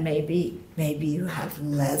 And maybe you have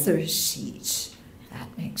leather seats.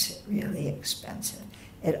 That makes it really expensive.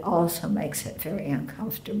 It also makes it very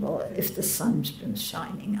uncomfortable if the sun's been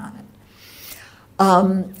shining on it.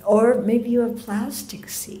 Or maybe you have plastic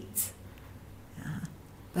seats.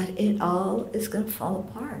 But it all is going to fall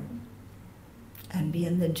apart and be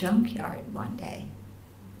in the junkyard one day.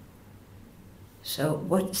 So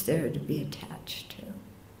what's there to be attached to?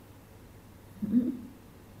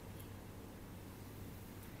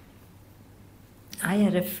 I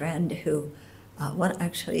had a friend who,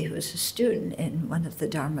 he was a student in one of the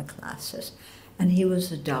Dharma classes, and he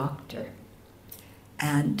was a doctor.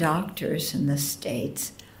 And doctors in the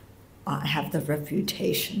States have the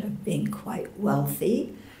reputation of being quite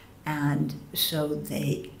wealthy, and so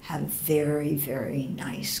they have very, very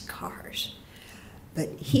nice cars.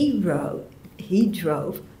 But he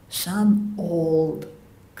drove some old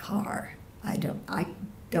car. I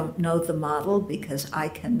don't know the model because I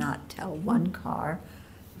cannot tell one car,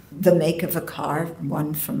 the make of a car,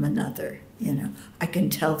 one from another, you know. I can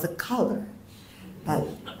tell the color, but,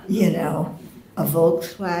 you know, a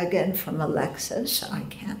Volkswagen from a Lexus, I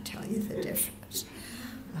can't tell you the difference.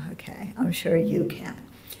 Okay, I'm sure you can.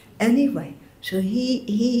 Anyway, so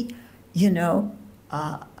he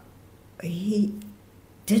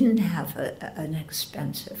didn't have an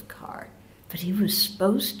expensive car, but he was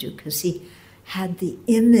supposed to because he had the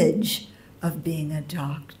image of being a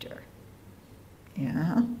doctor.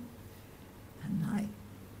 Yeah?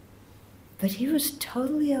 But he was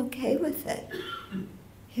totally okay with it.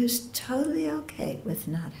 He was totally okay with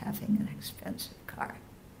not having an expensive car.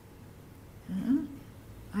 Yeah?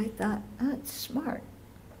 I thought, that's smart.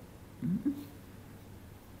 Mm-hmm.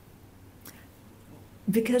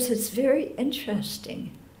 Because it's very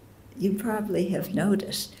interesting you probably have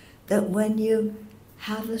noticed that when you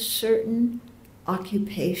have a certain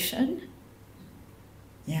occupation,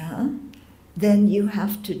 yeah, then you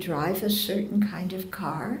have to drive a certain kind of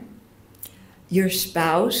car. Your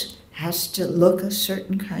spouse has to look a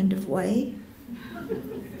certain kind of way.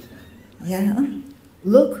 Yeah?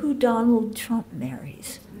 Look who Donald Trump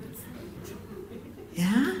marries.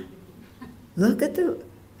 Yeah? Look at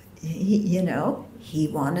he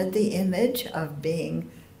wanted the image of being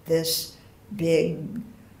this big,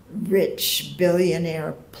 rich,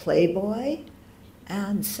 billionaire playboy,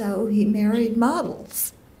 and so he married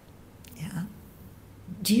models. Yeah.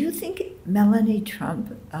 Do you think Melania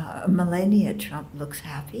Trump looks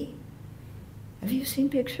happy? Have you seen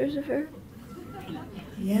pictures of her?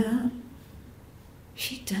 Yeah.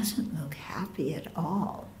 She doesn't look happy at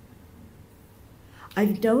all.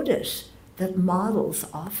 I've noticed that models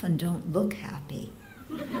often don't look happy.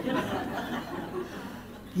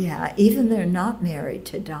 Yeah, even they're not married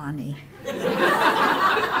to Donnie.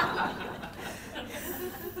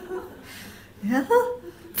 Yeah,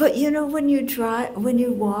 but when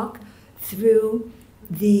you walk through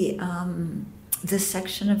the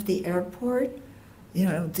section of the airport,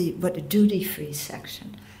 the duty-free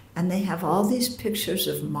section, and they have all these pictures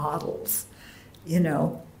of models,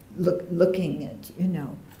 looking at,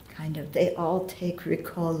 kind of, they all take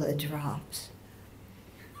Ricola drops.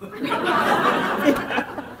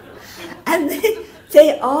 And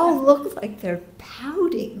they all look like they're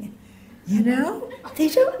pouting, They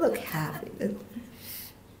don't look happy.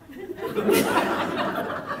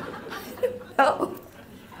 No.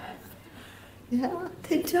 Yeah,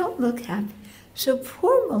 they don't look happy. So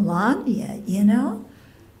poor Melania,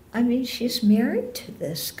 she's married to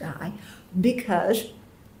this guy because,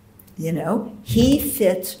 he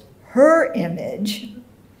fits her image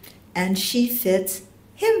and she fits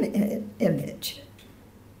him image.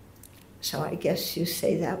 So I guess you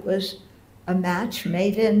say that was a match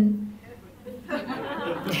made in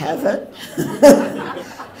heaven.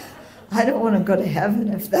 I don't want to go to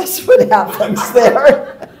heaven if that's what happens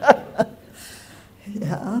there.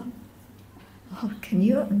 Yeah. Oh, can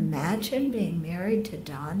you imagine being married to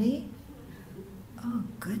Donnie? Oh,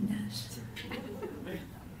 goodness.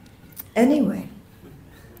 Anyway,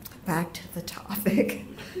 back to the topic.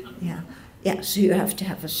 Yeah. Yeah, so you have to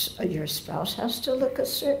have your spouse has to look a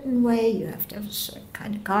certain way. You have to have a certain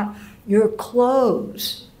kind of car. Your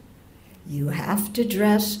clothes, you have to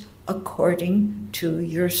dress according to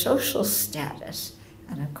your social status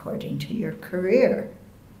and according to your career.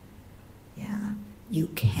 Yeah, you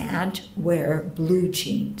can't wear blue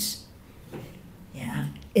jeans. Yeah,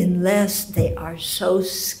 unless they are so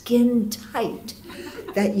skin tight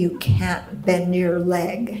that you can't bend your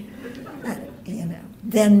leg.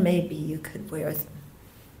 Then maybe you could wear them.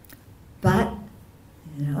 But,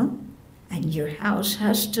 and your house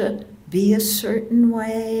has to be a certain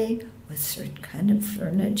way with certain kind of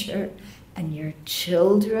furniture, and your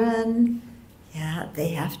children, yeah, they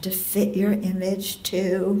have to fit your image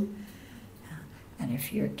too. And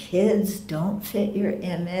if your kids don't fit your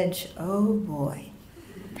image, oh boy.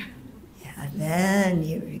 Yeah, then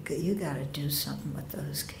you got to do something with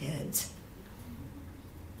those kids.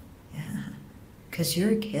 Yeah. Because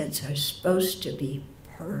your kids are supposed to be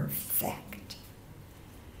perfect.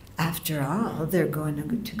 After all, they're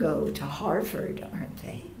going to go to Harvard, aren't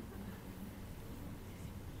they?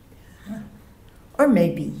 Or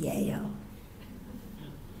maybe Yale.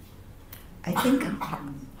 I think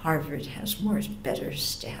Harvard has better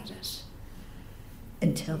status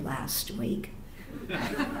until last week.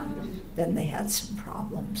 Then they had some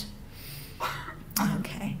problems.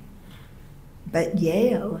 Okay. But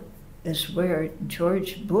Yale is where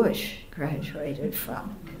George Bush graduated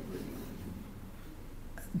from.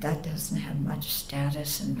 That doesn't have much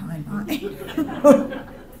status in my mind.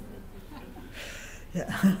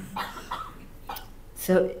 Yeah.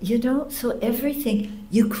 So, so everything,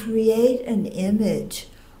 you create an image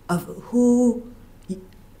of who, you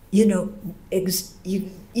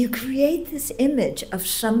create this image of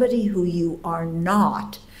somebody who you are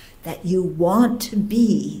not, that you want to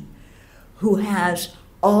be, who has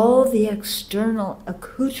all the external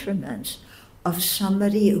accoutrements of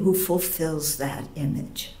somebody who fulfills that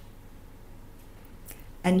image.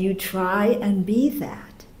 And you try and be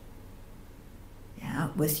that. Yeah,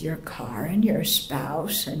 with your car and your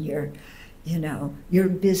spouse and your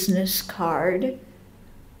business card,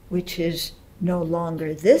 which is no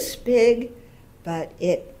longer this big, but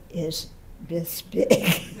it is this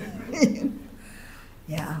big.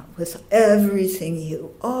 Yeah, with everything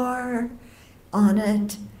you are on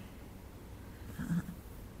it.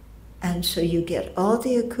 And so you get all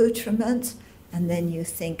the accoutrements and then you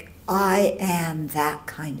think, I am that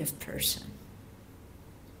kind of person.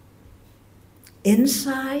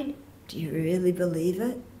 Inside, do you really believe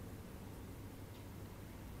it?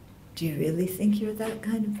 Do you really think you're that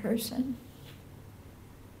kind of person?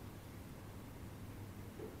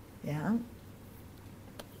 Yeah?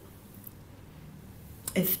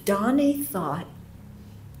 If Donnie thought,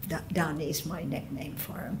 Donnie's my nickname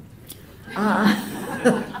for him.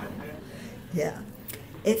 Yeah.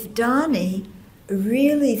 If Donnie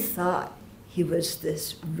really thought he was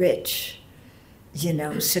this rich,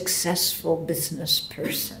 successful business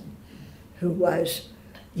person who was,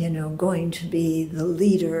 going to be the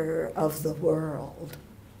leader of the world,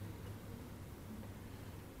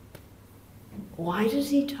 why does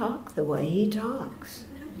he talk the way he talks?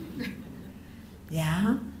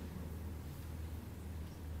 Yeah?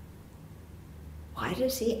 Why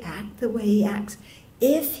does he act the way he acts?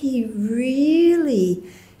 If he really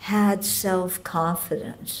had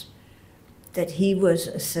self-confidence that he was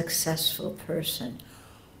a successful person,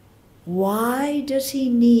 why does he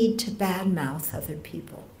need to badmouth other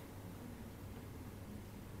people?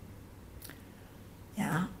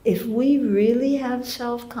 Yeah? If we really have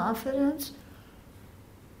self-confidence,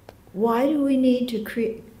 why do we need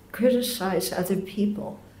to criticize other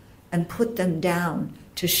people and put them down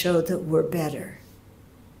to show that we're better?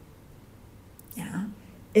 Yeah?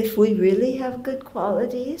 If we really have good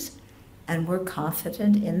qualities and we're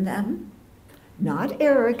confident in them, not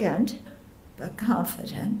arrogant, but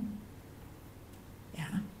confident,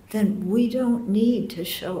 yeah, then we don't need to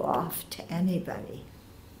show off to anybody.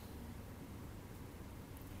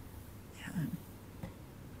 Yeah.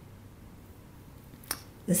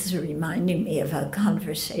 This is reminding me of a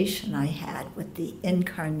conversation I had with the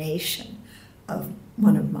incarnation of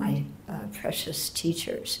one of my precious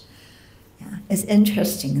teachers. Yeah. It's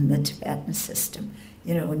interesting in the Tibetan system.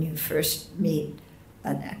 When you first meet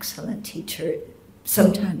an excellent teacher,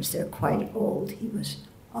 sometimes they're quite old. He must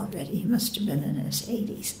have been in his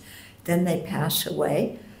 80s. Then they pass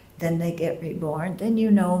away, then they get reborn, then you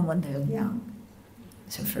know them when they're young.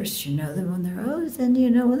 So first you know them when they're old, then you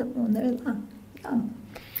know them when they're young.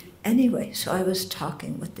 Anyway, so I was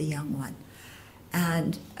talking with the young one,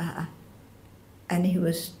 and he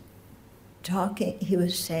was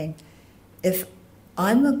saying, if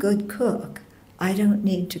I'm a good cook, I don't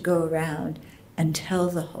need to go around and tell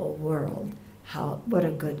the whole world what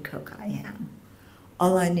a good cook I am.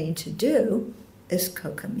 All I need to do is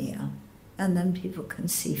cook a meal, and then people can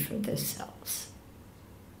see for themselves.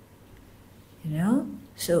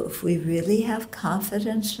 So if we really have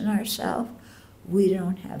confidence in ourselves, we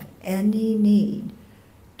don't have any need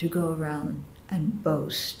to go around and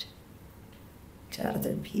boast to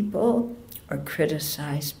other people or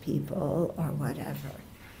criticize people or whatever.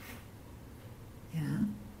 Yeah?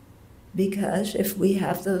 Because if we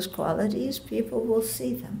have those qualities, people will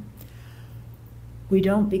see them. We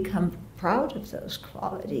don't become proud of those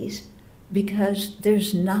qualities because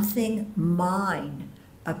there's nothing mine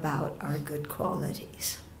about our good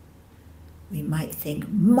qualities. We might think,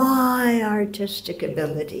 my artistic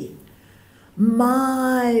ability,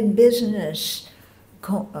 my business,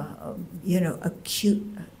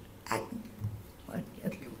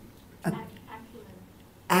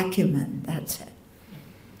 acumen, that's it.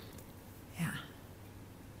 Yeah.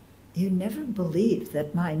 You never believed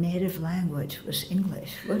that my native language was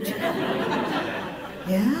English, would you?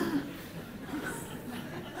 Yeah?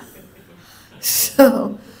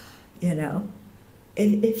 So,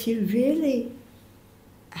 if you really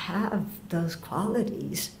have those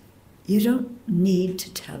qualities, you don't need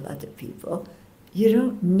to tell other people. You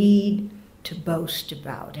don't need to boast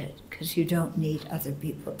about it, because you don't need other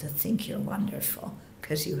people to think you're wonderful,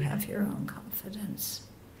 because you have your own confidence.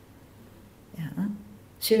 Yeah?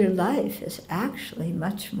 So your life is actually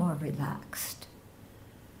much more relaxed.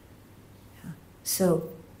 Yeah? So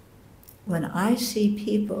when I see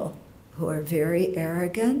people who are very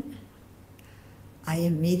arrogant, I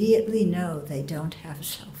immediately know they don't have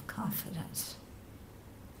self-confidence.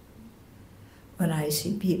 When I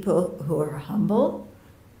see people who are humble,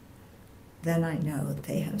 then I know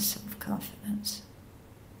they have self-confidence.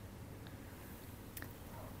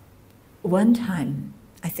 One time,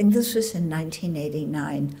 I think this was in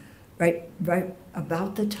 1989, right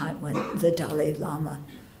about the time when the Dalai Lama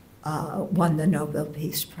won the Nobel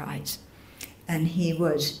Peace Prize. And he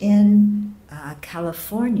was in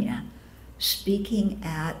California speaking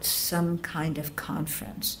at some kind of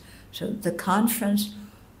conference. So the conference,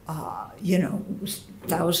 was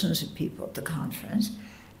thousands of people at the conference,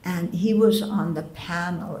 And he was on the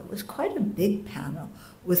panel. It was quite a big panel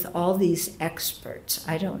with all these experts.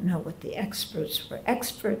 I don't know what the experts were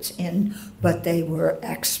experts in, but they were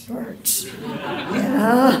experts.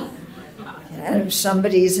 Yeah. And if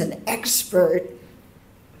somebody's an expert,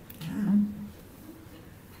 yeah.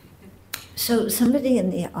 So somebody in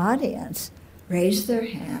the audience raised their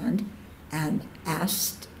hand and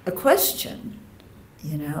asked a question,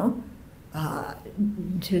 you know,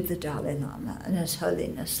 to the Dalai Lama. And His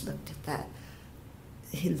Holiness looked at that.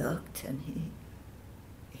 He looked and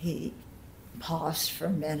he paused for a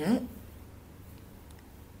minute.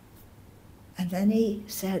 And then he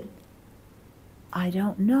said, "I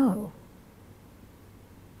don't know."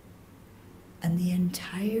 And the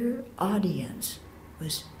entire audience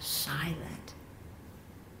was silent.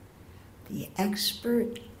 The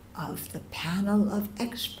expert of the panel of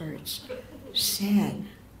experts said,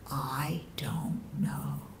 "I don't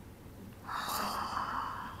know."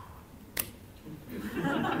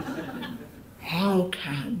 How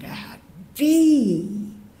can that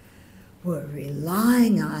be? We're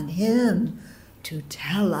relying on him to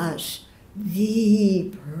tell us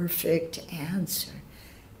the perfect answer.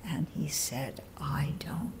 And he said, "I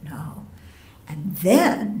don't know." And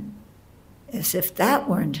then, as if that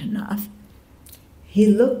weren't enough, he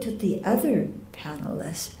looked at the other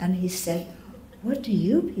panelists and he said, "What do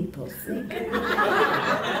you people think?"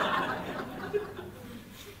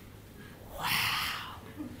 Wow.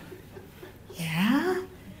 Yeah?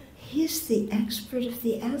 He's the expert of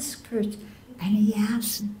the experts, and he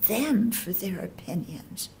asked them for their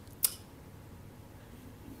opinions.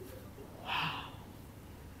 Wow.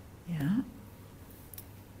 Yeah?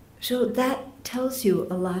 So that tells you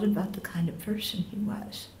a lot about the kind of person he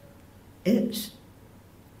is.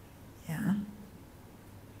 Yeah?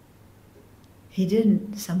 He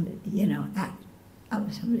didn't, somebody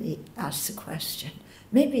asked the question.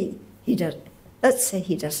 Maybe he does, let's say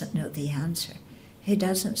he doesn't know the answer. He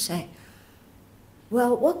doesn't say,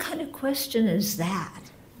 "Well, what kind of question is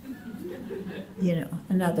that?"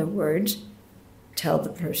 In other words, tell the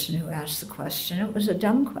person who asked the question it was a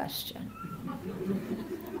dumb question.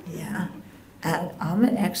 Yeah, and I'm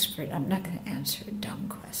an expert. I'm not going to answer a dumb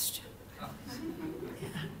question.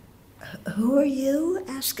 Yeah. Who are you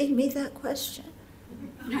asking me that question?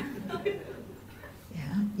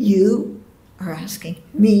 Yeah, you are asking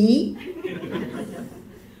me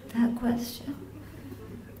that question.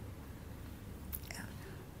 Yeah.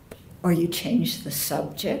 Or you change the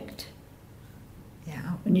subject.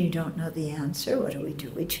 Yeah, when you don't know the answer, what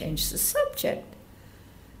do? We change the subject.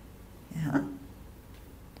 Yeah.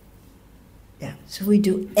 Yeah, so we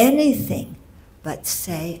do anything but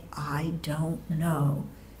say, "I don't know,"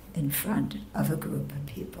 in front of a group of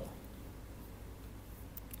people.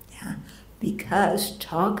 Yeah, because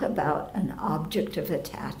talk about an object of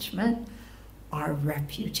attachment, our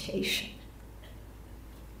reputation.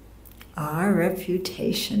 Our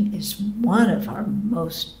reputation is one of our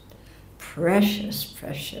most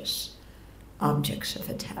precious objects of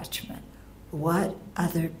attachment. What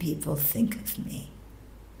other people think of me.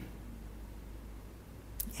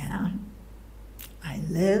 Yeah, I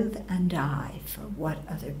live and die for what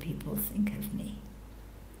other people think of me.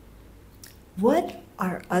 What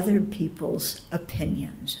are other people's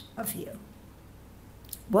opinions of you?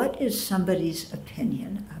 What is somebody's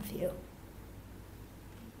opinion of you?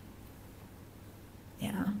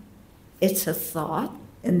 Yeah, it's a thought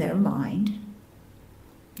in their mind.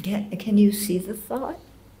 Can you see the thought?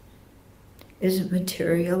 Is it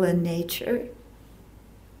material in nature?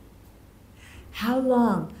 How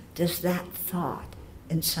long does that thought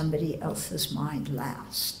in somebody else's mind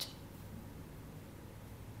last?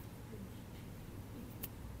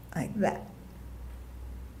 Like that.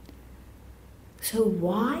 So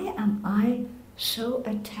why am I so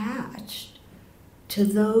attached to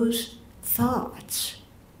those thoughts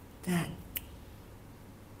that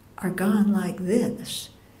are gone like this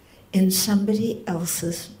in somebody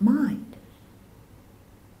else's mind?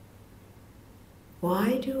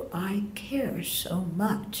 Why do I care so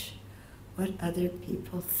much what other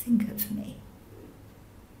people think of me?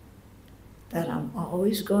 That I'm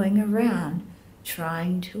always going around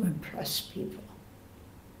trying to impress people.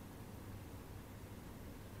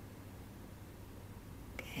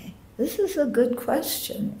 Okay, this is a good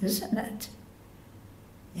question, isn't it?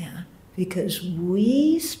 Yeah, because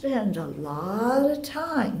we spend a lot of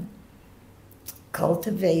time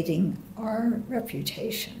cultivating our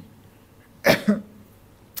reputation.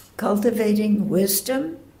 Cultivating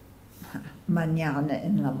wisdom, mañana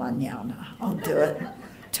en la mañana. I'll do it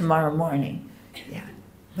tomorrow morning. Yeah,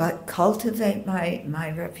 but cultivate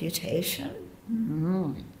my reputation.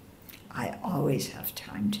 I always have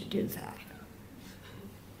time to do that.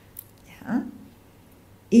 Yeah?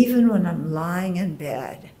 Even when I'm lying in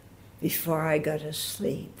bed, before I go to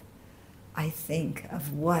sleep, I think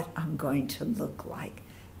of what I'm going to look like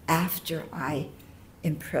after I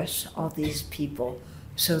impress all these people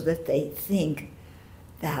so that they think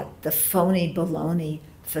that the phony baloney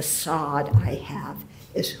facade I have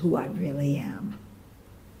is who I really am.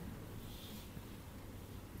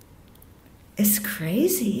 It's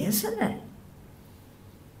crazy, isn't it?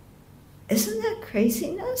 Isn't that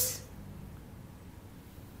craziness?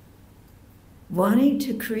 Wanting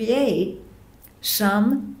to create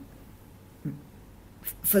some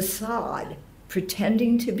facade,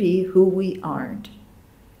 pretending to be who we aren't,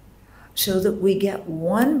 so that we get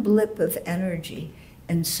one blip of energy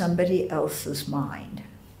in somebody else's mind.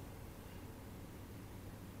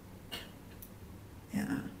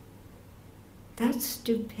 Yeah. That's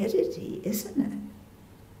stupidity, isn't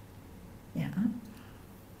it? Yeah.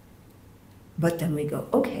 But then we go,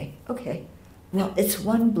 okay, well, it's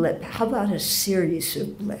one blip. How about a series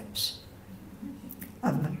of blips?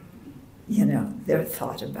 Their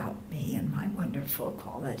thought about me and my wonderful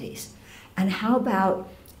qualities. And how about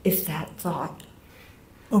if that thought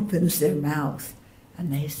opens their mouth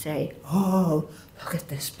and they say, oh, look at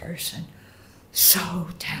this person, so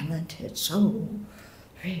talented, so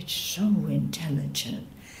rich, so intelligent,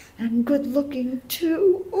 and good looking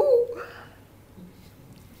too. Ooh.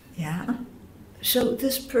 Yeah? So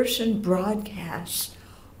this person broadcasts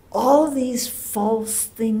all these false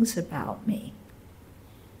things about me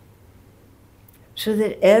so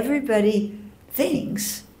that everybody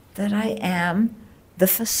thinks that I am the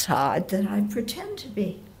facade that I pretend to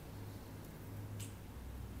be.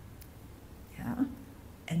 Yeah?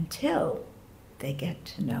 Until they get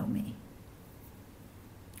to know me.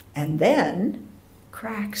 And then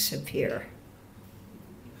cracks appear.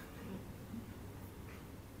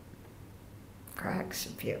 Cracks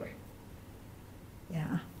appear.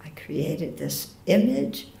 Yeah, I created this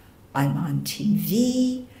image. I'm on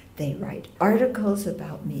TV. They write articles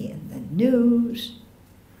about me in the news.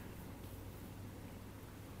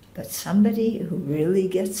 But somebody who really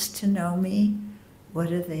gets to know me, what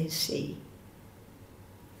do they see?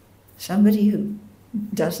 Somebody who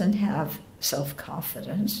doesn't have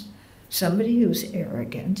self-confidence, somebody who's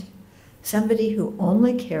arrogant, somebody who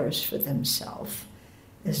only cares for themselves,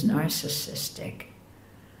 is narcissistic.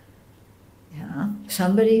 Yeah?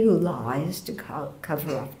 Somebody who lies to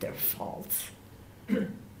cover up their faults.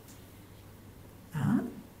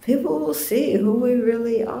 People will see who we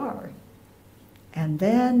really are. And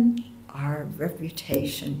then our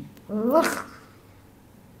reputation. Yeah.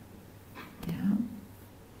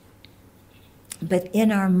 But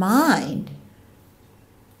in our mind,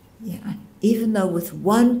 yeah, even though with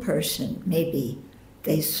one person, maybe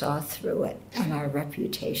they saw through it and our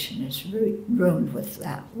reputation is ruined with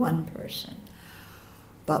that one person.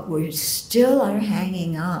 But we still are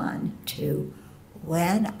hanging on to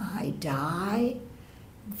when I die,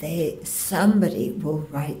 somebody will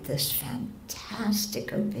write this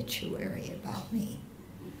fantastic obituary about me.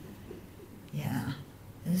 Yeah,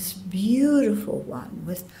 this beautiful one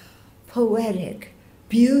with poetic,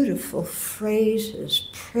 beautiful phrases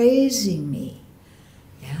praising me.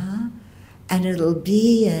 Yeah, and it'll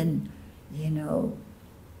be in,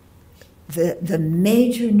 the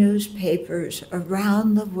major newspapers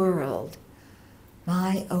around the world,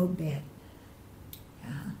 my obit.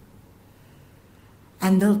 Yeah.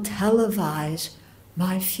 And they'll televise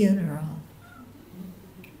my funeral.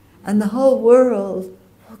 And the whole world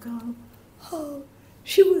will go, oh,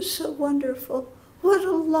 she was so wonderful. What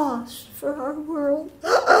a loss for our world.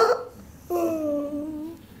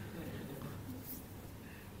 Oh.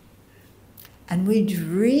 And we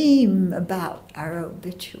dream about our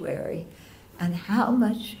obituary and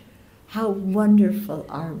how wonderful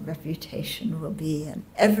our reputation will be, and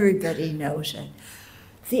everybody knows it.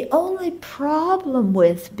 The only problem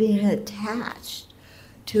with being attached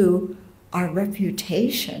to our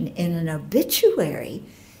reputation in an obituary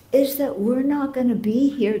is that we're not going to be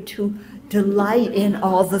here to delight in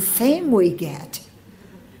all the fame we get.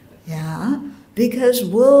 Yeah? Because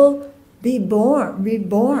we'll be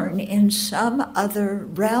reborn in some other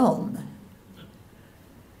realm,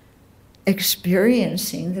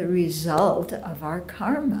 experiencing the result of our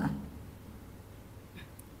karma.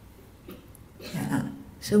 Yeah.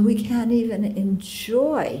 So we can't even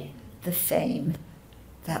enjoy the fame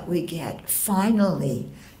that we get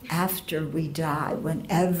finally after we die, when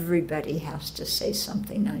everybody has to say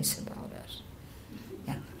something nice about us.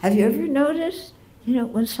 Yeah. Have you ever noticed You know,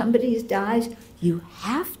 when somebody dies, you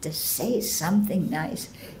have to say something nice,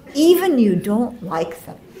 even you don't like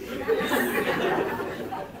them.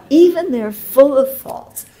 Even they're full of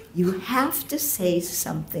faults, you have to say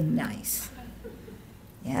something nice.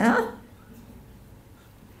 Yeah?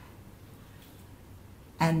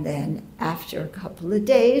 And then after a couple of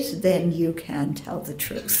days, then you can tell the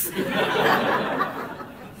truth.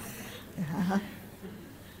 Yeah.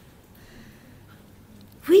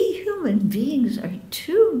 We human beings are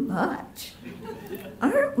too much,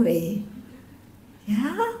 aren't we?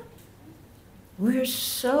 Yeah? We're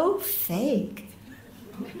so fake.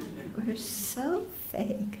 We're so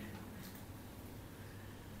fake.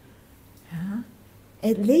 Yeah?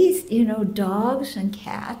 At least, you know, dogs and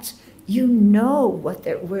cats, you know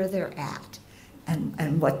where they're at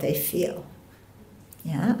and what they feel.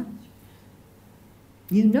 Yeah?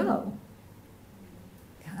 You know.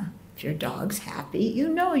 Yeah? If your dog's happy, you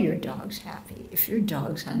know your dog's happy. If your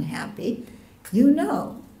dog's unhappy, you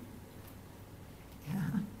know.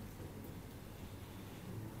 Yeah?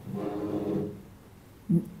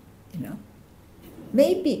 You know,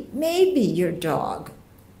 maybe your dog,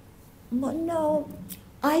 well, no,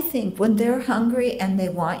 I think when they're hungry and they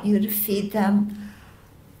want you to feed them,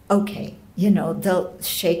 okay, you know, they'll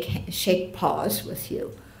shake paws with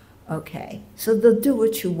you, okay. So they'll do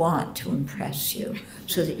what you want to impress you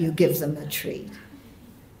so that you give them a treat.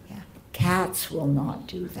 Yeah, cats will not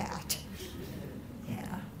do that.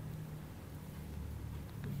 Yeah.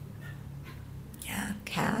 Yeah,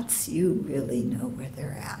 cats, you really know where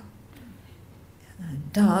they're at.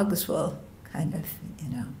 Dogs will kind of, you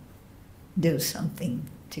know, do something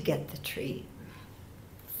to get the treat.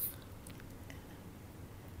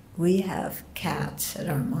 We have cats at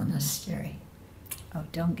our monastery. Oh,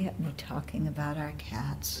 don't get me talking about our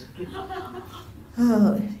cats.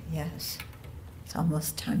 Oh, yes. It's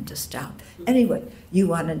almost time to stop. Anyway, you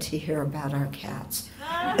wanted to hear about our cats.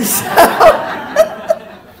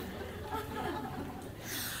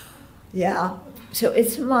 Yeah, so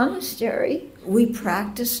it's a monastery. We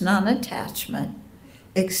practice non-attachment,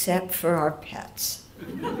 except for our pets.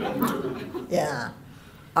 Yeah,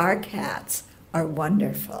 our cats are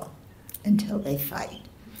wonderful until they fight.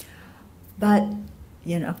 But,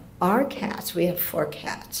 you know, our cats, we have 4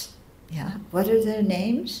 cats. Yeah, what are their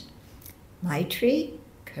names? Maitri,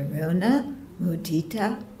 Karuna,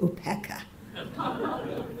 Mudita, Upekkha.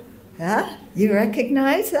 Huh? You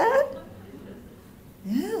recognize that?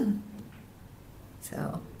 Yeah.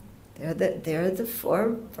 So they're the 4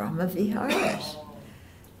 Brahma Viharas.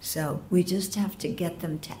 So we just have to get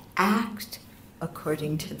them to act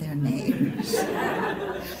according to their names.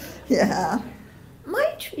 Yeah.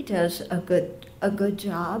 Maitri does a good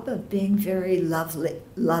job of being very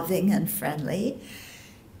loving and friendly,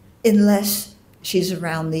 unless she's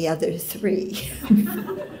around the other 3.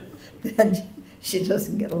 Then she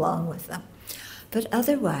doesn't get along with them. But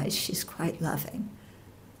otherwise, she's quite loving.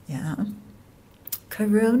 Yeah.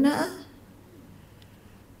 Karuna's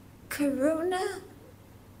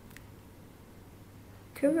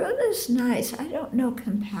nice. I don't know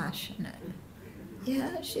compassionate.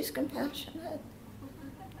 Yeah, she's compassionate.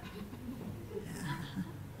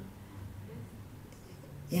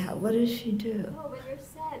 Yeah, what does she do? Oh, when you're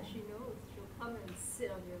sad, she knows. She'll come and sit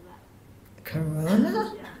on your lap.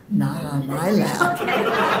 Karuna? Yeah. Not on my lap. When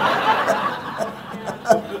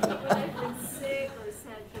I've been sick or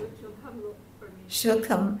sad, she'll come look for me. She'll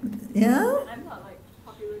come, yeah? And I'm not like a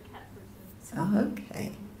popular cat person. So.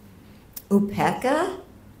 Okay. Upekkha?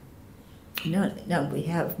 No, we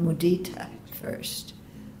have Mudita first.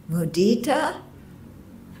 Mudita?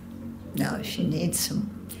 No, she needs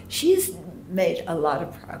some. She's made a lot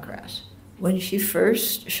of progress. When she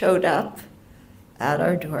first showed up at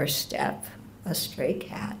our doorstep, a stray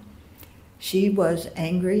cat, she was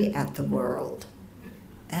angry at the world.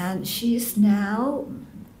 And she's now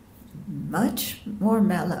much more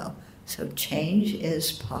mellow. So change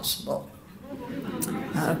is possible.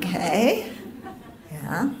 Okay?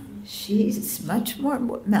 Yeah, she's much more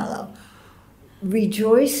mellow.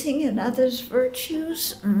 Rejoicing in others'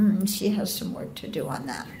 virtues, she has some work to do on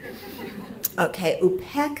that. Okay,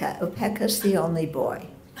 Upekkha's the only boy.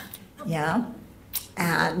 Yeah?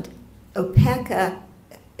 And Upekkha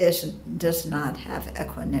does not have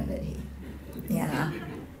equanimity. Yeah.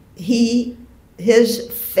 His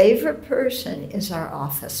favorite person is our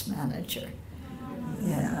office manager.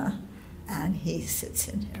 Yeah. And he sits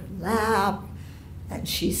in her lap, and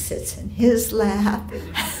she sits in his lap.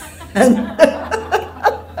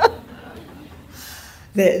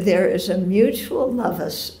 There is a mutual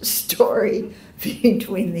love story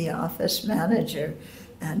between the office manager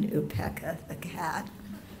and Upekkha the cat.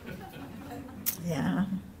 Yeah.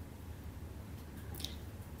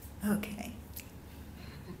 Okay.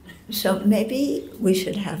 So maybe we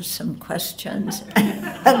should have some questions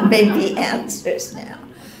and maybe answers now.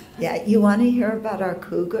 Yeah, you want to hear about our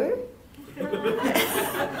cougar?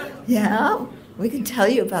 Yeah, we can tell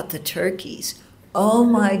you about the turkeys. Oh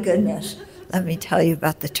my goodness, let me tell you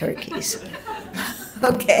about the turkeys.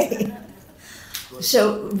 Okay.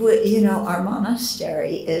 So, our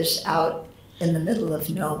monastery is out in the middle of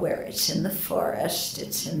nowhere. It's in the forest,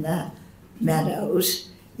 it's in the meadows,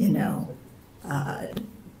 we're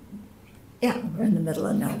in the middle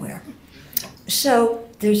of nowhere. So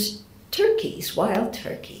there's turkeys, wild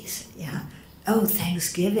turkeys, yeah. Oh,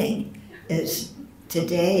 Thanksgiving is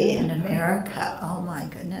today in America. Oh my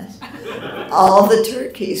goodness. All the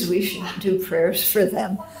turkeys, we should do prayers for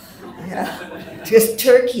them. Yeah. Because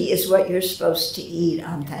turkey is what you're supposed to eat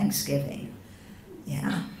on Thanksgiving.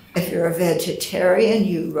 Yeah. If you're a vegetarian,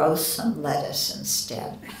 you roast some lettuce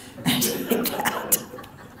instead and eat that.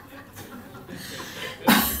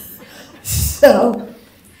 So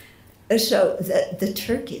the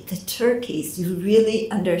turkeys, you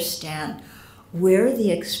really understand where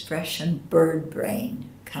the expression bird brain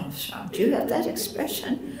comes from. Do you have that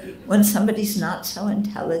expression? When somebody's not so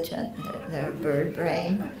intelligent, they're bird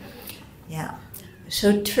brain. Yeah.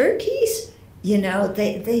 So turkeys,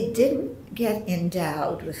 they didn't get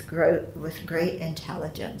endowed with great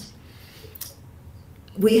intelligence.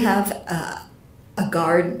 We have a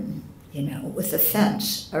garden, with a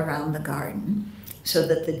fence around the garden so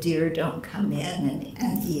that the deer don't come in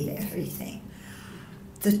and eat everything.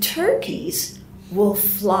 The turkeys will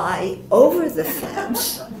fly over the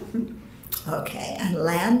fence, okay, and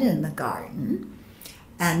land in the garden,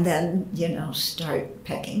 and then, start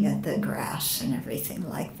pecking at the grass and everything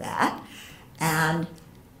like that. And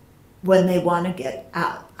when they want to get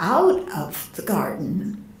out of the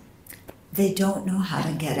garden, they don't know how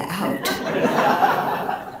to get out.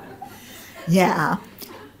 Yeah.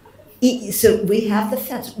 So we have the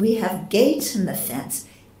fence. We have gates in the fence.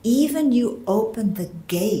 Even you open the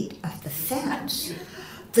gate of the fence,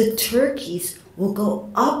 the turkeys will go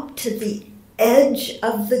up to the edge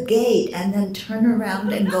of the gate and then turn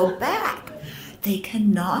around and go back. They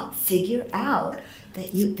cannot figure out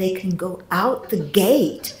that they can go out the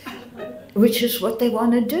gate, which is what they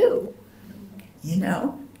want to do.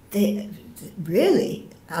 They really,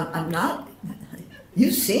 I'm not,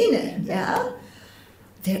 you've seen it, yeah?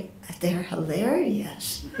 They're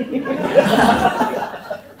hilarious.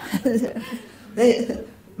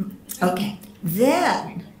 Okay,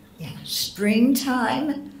 then,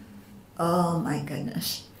 springtime, oh my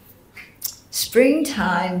goodness.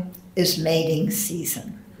 Springtime is mating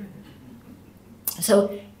season.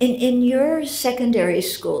 So in your secondary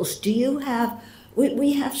schools, do you have,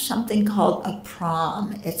 we have something called a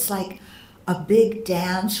prom. It's like a big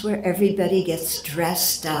dance where everybody gets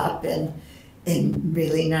dressed up in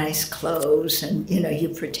really nice clothes, and you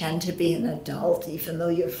pretend to be an adult even though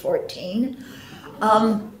you're 14.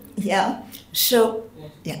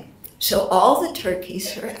 So all the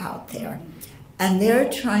turkeys are out there, and they're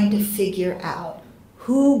trying to figure out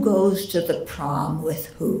who goes to the prom with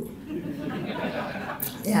who.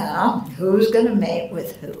 Yeah, who's going to mate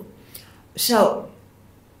with who? So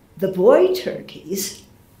the boy turkeys,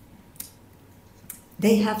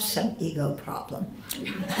 they have some ego problem.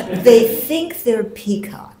 They think they're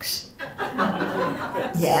peacocks.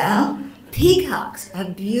 Yeah? Peacocks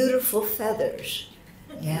have beautiful feathers.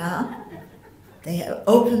 Yeah? They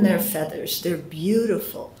open their feathers. They're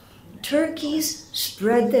beautiful. Turkeys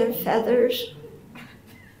spread their feathers.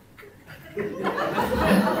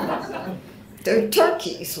 They're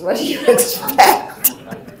turkeys. What do you expect?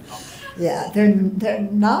 Yeah, they're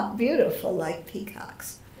not beautiful like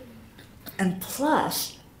peacocks. And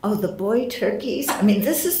plus, the boy turkeys,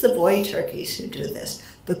 this is the boy turkeys who do this.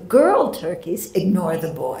 The girl turkeys ignore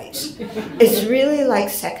the boys. It's really like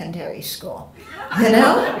secondary school,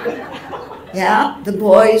 Yeah, the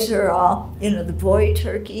boys are all, the boy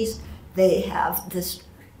turkeys, they have this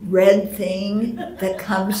red thing that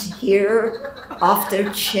comes here off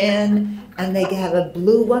their chin, and they have a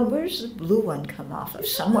blue one. Where's the blue one come off of?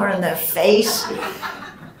 Somewhere in their face.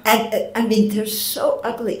 And they're so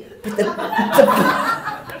ugly, but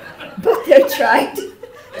they're trying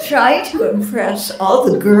to impress all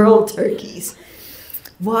the girl turkeys,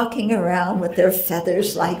 walking around with their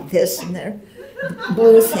feathers like this and their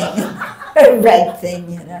blue thing and their red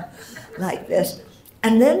thing, like this.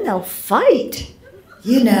 And then they'll fight,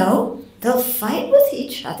 they'll fight with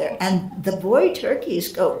each other. And the boy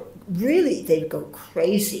turkeys they go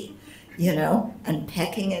crazy, and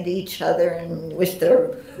pecking at each other and with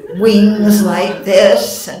their wings like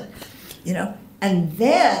this. And, And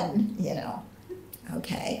then,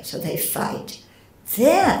 okay, so they fight.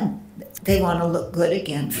 Then they want to look good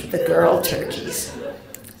again for the girl turkeys.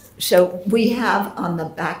 So we have on the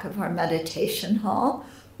back of our meditation hall,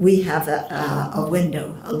 we have a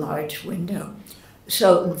window, a large window.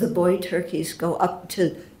 So the boy turkeys go up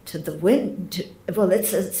to the window. Well,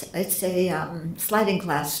 it's a sliding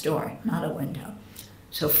glass door, not a window.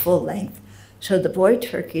 So full length. So the boy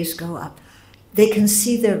turkeys go up. They can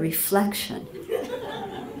see their reflection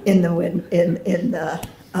in the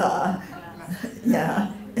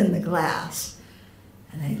in the glass,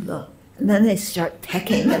 and they look, and then they start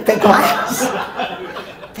pecking at the glass.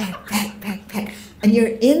 Peck, peck, peck, peck, and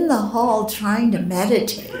you're in the hall trying to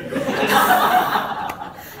meditate,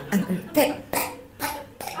 and they're peck, peck,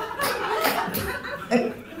 peck, peck,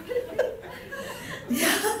 peck.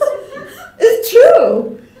 Yeah, it's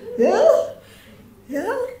true. Yeah.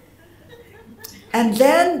 And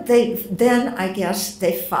then I guess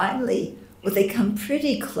they finally, they come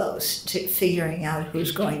pretty close to figuring out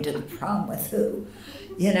who's going to the prom with who,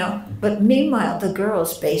 But meanwhile, the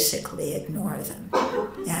girls basically ignore them.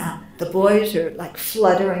 Yeah, the boys are like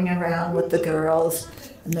fluttering around with the girls,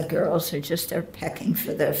 and the girls are just there pecking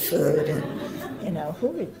for their food. And,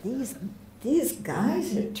 who are these? These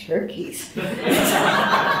guys are turkeys.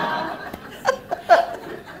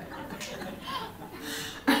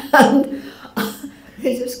 And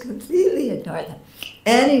they just completely ignore them.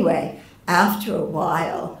 Anyway, after a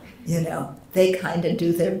while, they kind of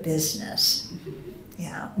do their business.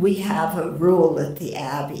 Yeah, we have a rule at the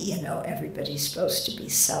Abbey, everybody's supposed to be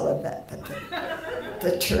celibate, but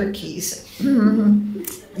the turkeys,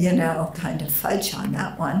 kind of fudge on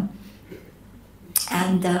that one.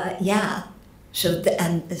 And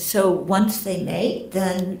so once they mate,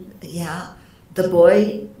 then the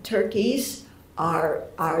boy turkeys are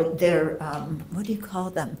their, what do you call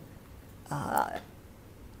them?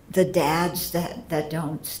 The dads that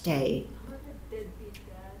don't stay.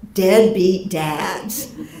 Deadbeat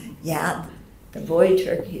dads. Yeah, the boy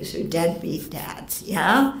turkeys are deadbeat dads,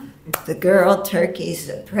 yeah? The girl turkeys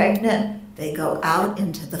are pregnant, they go out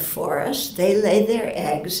into the forest, they lay their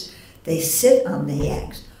eggs, they sit on the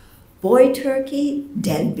eggs. Boy turkey,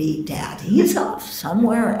 deadbeat dad. He's off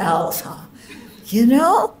somewhere else, huh?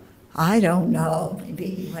 I don't know. Maybe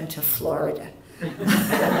he went to Florida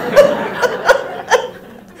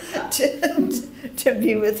to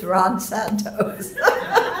be with Ron Santos.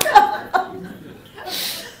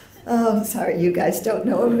 Oh, sorry, you guys don't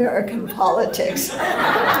know American politics,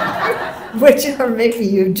 or maybe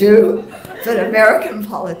you do, but American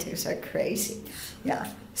politics are crazy. Yeah.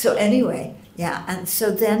 So anyway, and so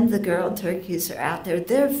then the girl turkeys are out there.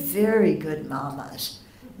 They're very good mamas.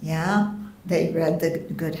 Yeah. They read the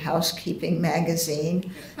Good Housekeeping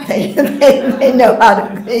magazine. They know how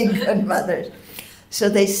to be good mothers. So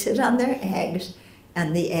they sit on their eggs,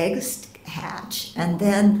 and the eggs hatch. And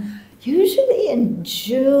then usually in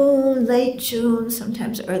June, late June,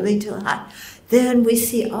 sometimes early July, then we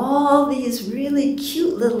see all these really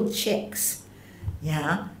cute little chicks,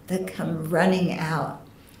 that come running out.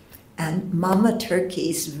 And mama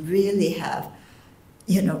turkeys really have,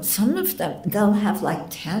 some of them, they'll have like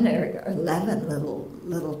 10 or 11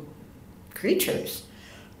 little creatures,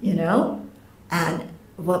 and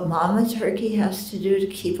what mama turkey has to do to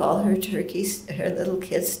keep all her turkeys, her little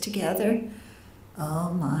kids together,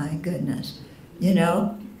 oh my goodness,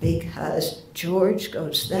 because George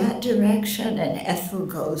goes that direction and Ethel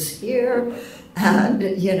goes here, and,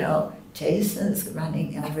 Jason's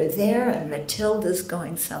running over there and Matilda's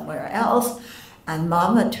going somewhere else. And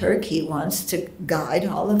Mama Turkey wants to guide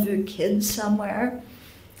all of her kids somewhere,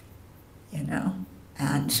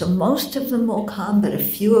 And so most of them will come, but a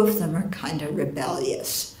few of them are kind of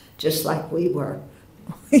rebellious, just like we were,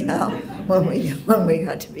 when we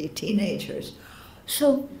got to be teenagers.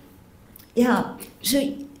 So, so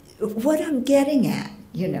what I'm getting at,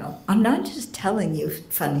 I'm not just telling you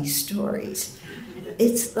funny stories.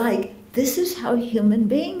 It's like, this is how human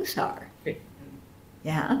beings are.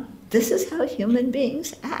 Yeah? This is how human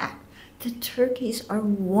beings act. The turkeys are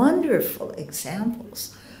wonderful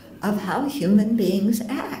examples of how human beings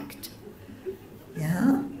act.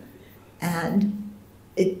 Yeah? And,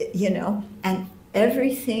 and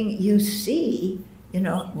everything you see,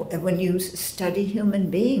 when you study human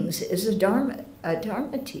beings is a Dharma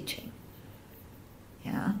teaching.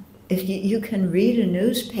 Yeah? If you can read a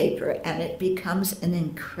newspaper and it becomes an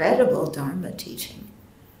incredible Dharma teaching.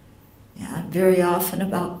 Yeah, very often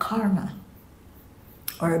about karma,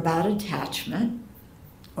 or about attachment,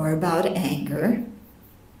 or about anger.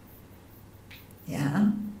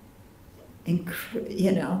 Yeah,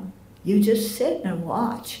 you just sit and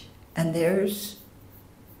watch, and there's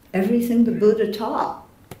everything the Buddha taught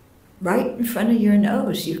right in front of your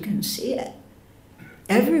nose. You can see it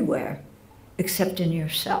everywhere except in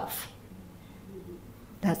yourself.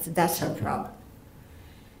 That's our problem.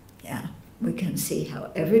 Yeah, we can see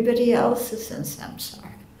how everybody else is in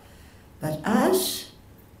samsara, but us,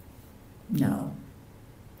 no.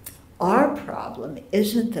 Our problem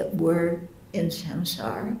isn't that we're in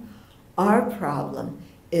samsara. Our problem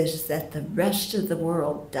is that the rest of the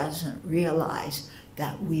world doesn't realize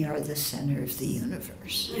that we are the center of the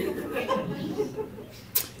universe.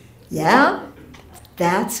 Yeah,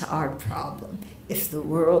 that's our problem. If the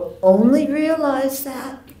world only realized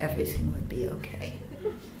that, everything would be okay.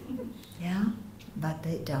 Yeah, but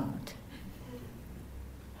they don't.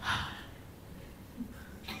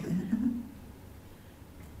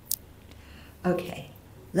 Okay,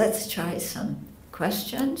 let's try some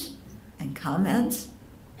questions and comments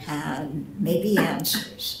and maybe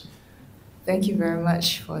answers. Thank you very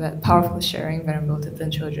much for that powerful sharing, Venerable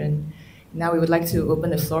Thubten Chodron. Now we would like to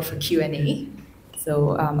open the floor for Q&A.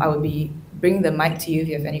 So I will be bringing the mic to you if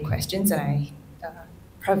you have any questions. And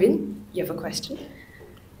Pravin, you have a question?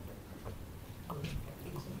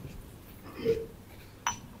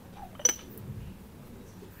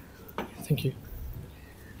 Thank you.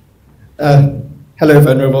 Hello,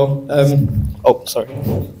 Venerable. Sorry.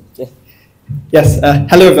 Yes,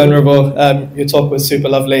 hello, Venerable. Your talk was super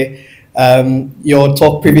lovely. Your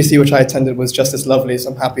talk previously, which I attended, was just as lovely,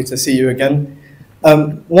 so I'm happy to see you again.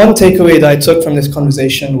 One takeaway that I took from this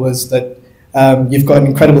conversation was that you've got an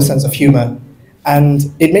incredible sense of humor,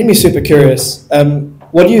 and it made me super curious.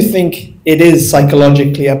 What do you think it is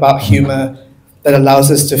psychologically about humor that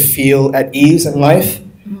allows us to feel at ease in life?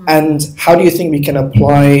 And how do you think we can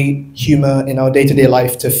apply humor in our day-to-day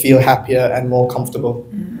life to feel happier and more comfortable?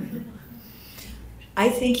 I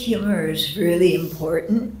think humor is really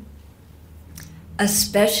important,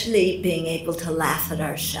 especially being able to laugh at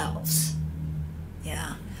ourselves.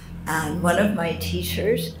 Yeah. And one of my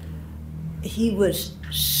teachers, he was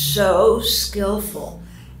so skillful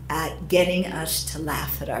at getting us to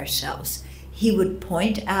laugh at ourselves. He would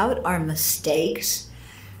point out our mistakes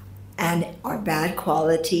and our bad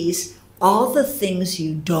qualities, all the things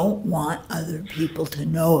you don't want other people to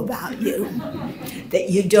know about you, that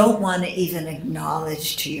you don't want to even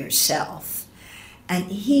acknowledge to yourself. And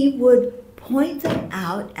he would point them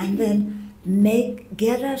out and then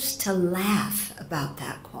get us to laugh about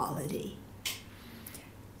that quality.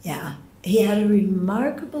 Yeah, he had a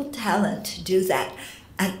remarkable talent to do that.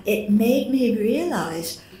 And it made me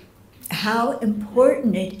realize how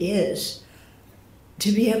important it is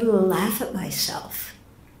to be able to laugh at myself,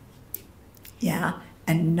 yeah,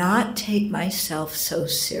 and not take myself so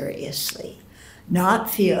seriously, not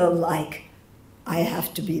feel like I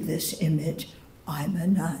have to be this image, I'm a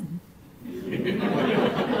nun.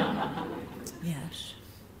 Yes.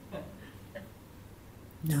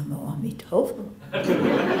 Namo Amitovo.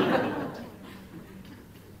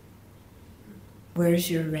 Where's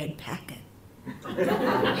your red packet?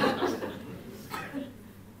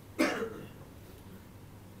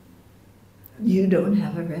 You don't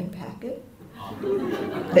have a red packet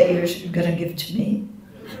that you're going to give to me?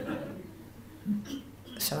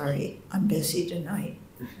 Sorry, I'm busy tonight.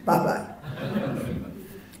 Bye-bye.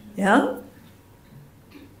 Yeah?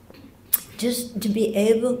 Just to be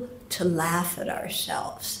able to laugh at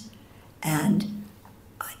ourselves. And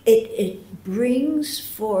it brings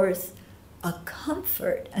forth a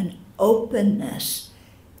comfort, an openness,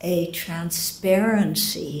 a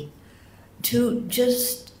transparency to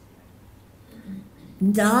just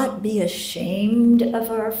not be ashamed of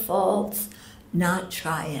our faults, not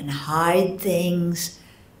try and hide things,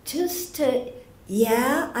 just to,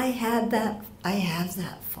 yeah, I have that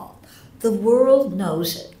fault. The world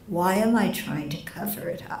knows it. Why am I trying to cover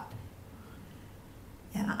it up?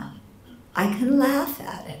 Yeah, I can laugh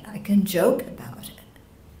at it. I can joke about it.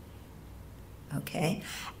 Okay?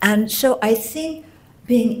 And so I think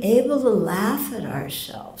being able to laugh at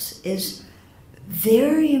ourselves is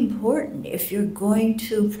very important if you're going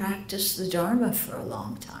to practice the Dharma for a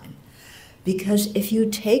long time. Because if you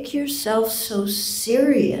take yourself so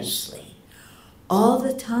seriously all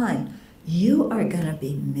the time, you are going to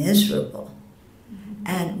be miserable.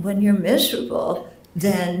 And when you're miserable,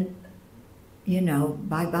 then, you know,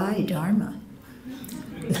 bye-bye Dharma.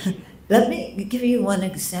 Let me give you one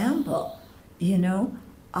example. You know,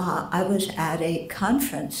 I was at a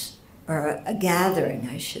conference, or a gathering,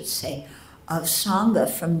 I should say, of Sangha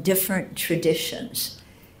from different traditions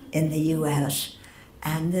in the US.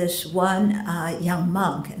 And this one young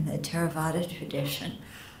monk in the Theravada tradition,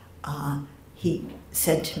 he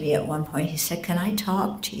said to me at one point, he said, "Can I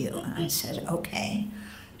talk to you?" And I said, "Okay."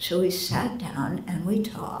 So we sat down and we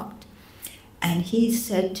talked. And he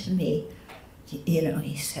said to me,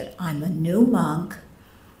 he said, "I'm a new monk.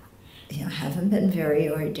 Haven't been very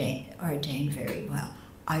ordained very well.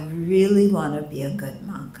 I really want to be a good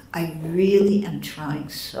monk. I really am trying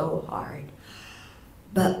so hard.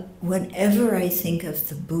 But whenever I think of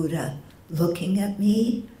the Buddha looking at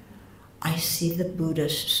me, I see the Buddha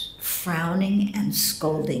frowning and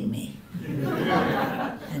scolding me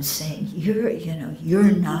and saying,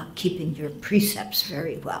 you're not keeping your precepts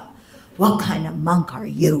very well. What kind of monk are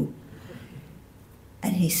you?"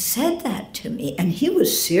 And he said that to me, and he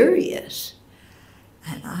was serious.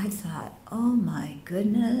 And I thought, oh my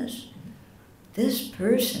goodness, this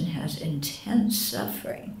person has intense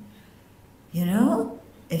suffering.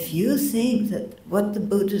 If you think that what the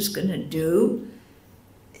Buddha's going to do,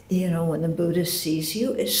 when the Buddha sees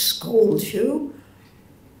you, is scold you,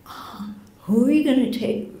 who are you going to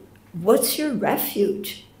take? What's your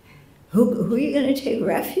refuge? Who are you going to take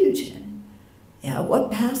refuge in?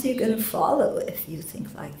 What path are you going to follow if you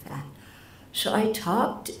think like that? So I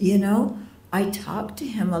talked to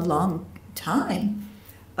him a long time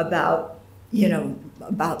about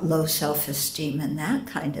low self-esteem and that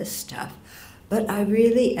kind of stuff. But I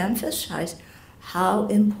really emphasized how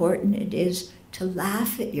important it is to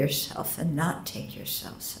laugh at yourself and not take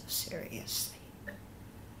yourself so seriously.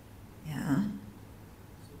 Yeah.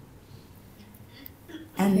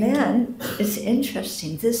 And then, it's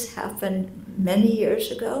interesting, this happened many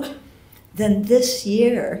years ago. Then this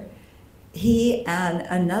year, he and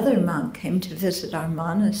another monk came to visit our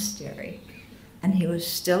monastery. And he was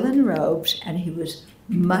still in robes, and he was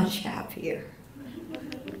much happier.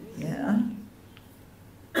 Yeah.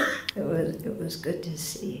 It was good to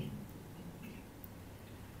see.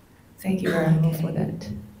 Thank you very much for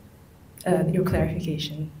that. Your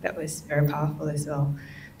clarification, that was very powerful as well.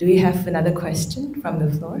 Do we have another question from the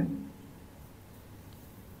floor?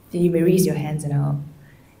 Then you may raise your hands and I'll...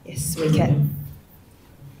 Yes, we can.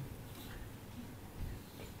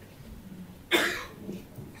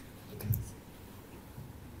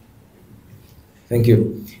 Thank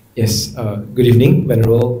you. Yes, good evening,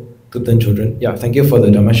 Venerable Thubten Chodron. Yeah, thank you for the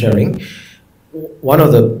Dhamma sharing. One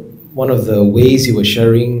of the ways you were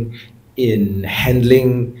sharing in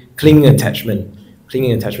handling clinging attachment,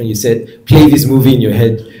 you said, play this movie in your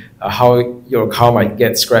head, how your car might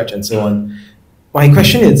get scratched and so on. My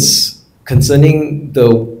question is concerning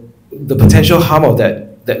the potential harm of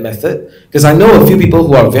that method, because I know a few people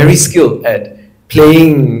who are very skilled at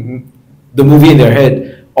playing the movie in their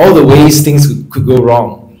head, all the ways things could go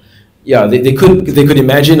wrong. Yeah, they could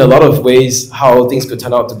imagine a lot of ways how things could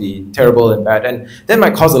turn out to be terrible and bad, and that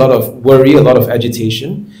might cause a lot of worry, a lot of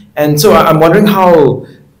agitation. And so I'm wondering how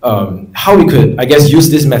we could, I guess, use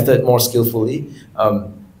this method more skillfully.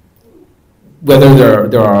 Whether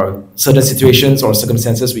there are certain situations or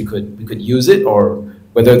circumstances we could use it, or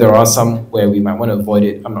whether there are some where we might want to avoid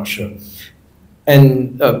it, I'm not sure.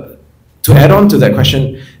 And to add on to that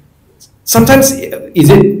question, sometimes is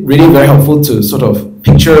it really very helpful to sort of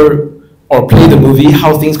picture or play the movie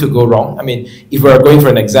how things could go wrong? I mean, if we're going for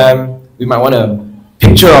an exam, we might want to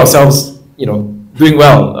picture ourselves, doing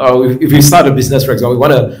well. Or if we start a business, for example,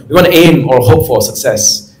 we want to aim or hope for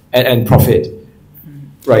success and profit,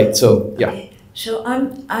 right? So yeah. So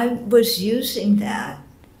I was using that,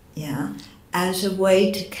 yeah, as a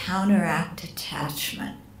way to counteract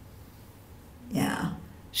attachment. Yeah.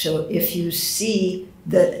 So if you see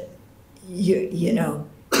that you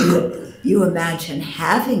imagine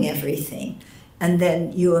having everything, and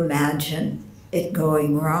then you imagine it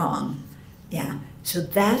going wrong. Yeah. So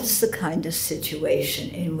that's the kind of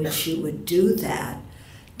situation in which you would do that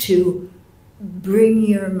to bring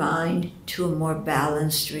your mind to a more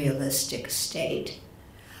balanced, realistic state.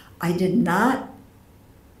 I do not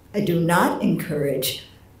encourage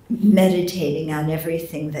meditating on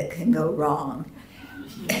everything that can go wrong.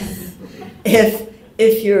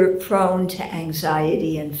 If you're prone to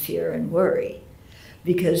anxiety and fear and worry,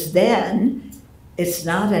 because then it's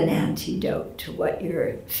not an antidote to what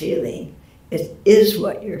you're feeling. It is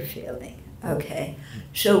what you're feeling, okay?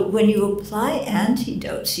 So when you apply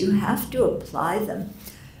antidotes, you have to apply them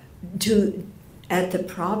at the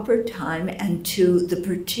proper time and to the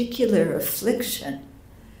particular affliction,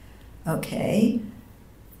 okay?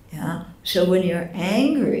 Yeah. So when you're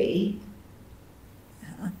angry,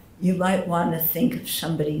 you might want to think of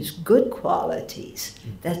somebody's good qualities.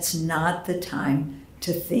 That's not the time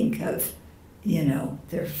to think of,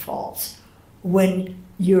 their faults. When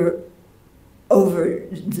you're over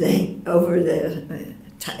the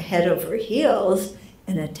head over heels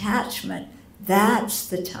in attachment, That's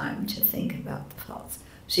the time to think about the faults.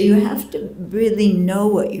 So you have to really know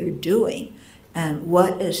what you're doing and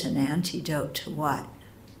what is an antidote to what.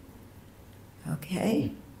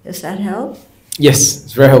 Okay? Does that help? Yes,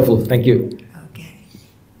 it's very helpful. Thank you. Okay.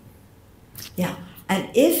 Yeah. And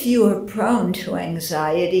if you are prone to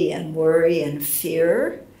anxiety and worry and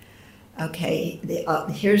fear, okay,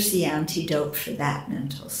 here's the antidote for that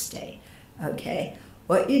mental state. Okay?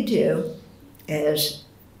 What you do is,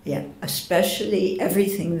 especially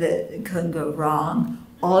everything that can go wrong,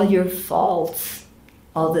 all your faults,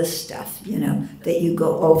 all this stuff, that you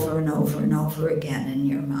go over and over and over again in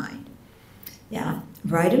your mind. Yeah,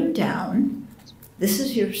 write them down. This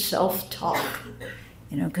is your self-talk,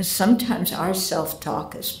 because sometimes our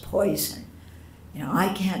self-talk is poison.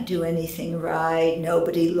 I can't do anything right,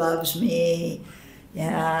 nobody loves me,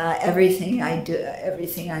 everything I do,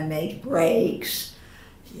 everything I make breaks.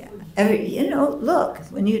 Look,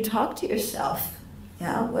 when you talk to yourself,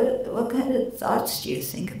 what kind of thoughts do you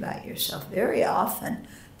think about yourself? Very often,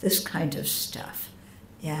 this kind of stuff,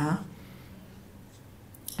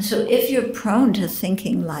 So if you're prone to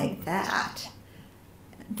thinking like that,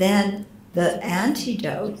 then the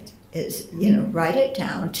antidote is, write it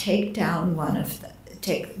down, take one of them.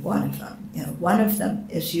 One of them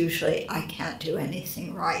is usually, I can't do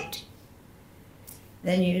anything right.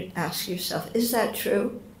 Then you ask yourself, is that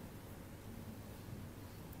true?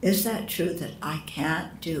 Is that true that I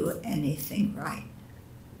can't do anything right?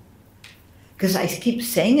 Because I keep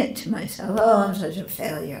saying it to myself, oh, I'm such a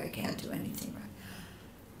failure, I can't do anything right.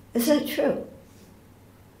 Is that true?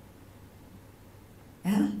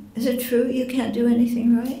 Yeah? Is it true you can't do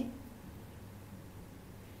anything right?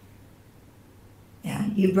 Yeah,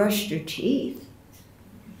 you brushed your teeth.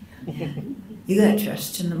 Yeah. You got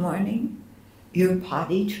dressed in the morning. You're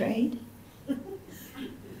potty trained.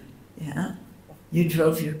 Yeah. You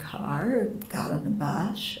drove your car or got on the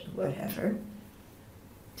bus or whatever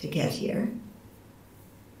to get here.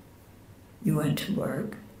 You went to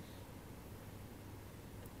work.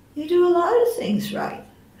 You do a lot of things right.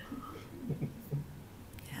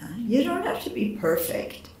 Yeah. You don't have to be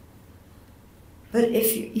perfect. But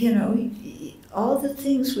if all the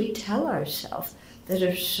things we tell ourselves that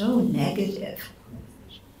are so negative,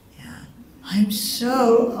 I'm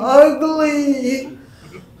so ugly.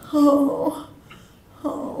 Oh,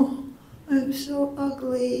 I'm so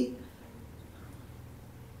ugly.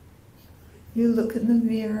 You look in the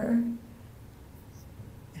mirror,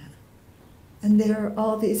 and there are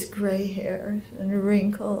all these gray hairs and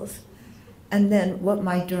wrinkles, and then what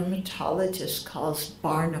my dermatologist calls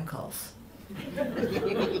barnacles.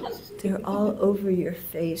 They're all over your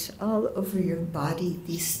face, all over your body,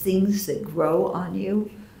 these things that grow on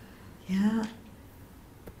you. Yeah.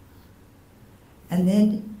 And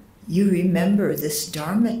then you remember this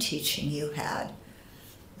Dharma teaching you had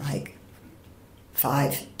like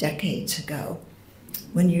 5 decades ago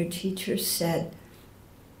when your teacher said,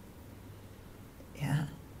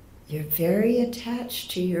 you're very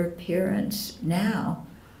attached to your appearance now,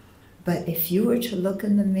 but if you were to look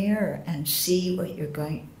in the mirror and see what you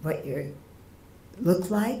look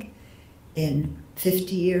like in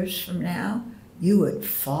 50 years from now, you would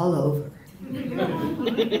fall over.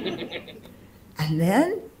 And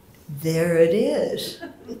then, there it is.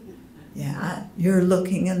 Yeah, you're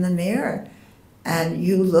looking in the mirror, and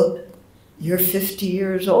you're 50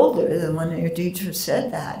 years older than when your teacher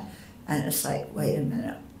said that. And it's like, wait a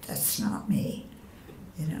minute, that's not me.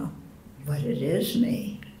 But it is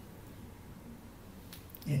me.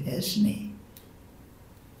 It is me.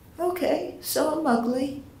 Okay, so I'm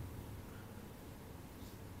ugly.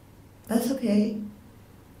 That's okay.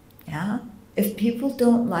 Yeah? If people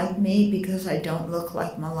don't like me because I don't look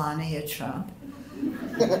like Melania Trump,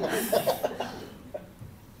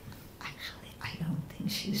 actually, I don't think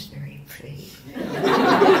she's very pretty.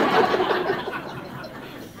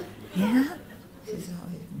 Yeah? She's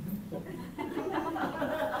always...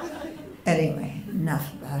 Anyway,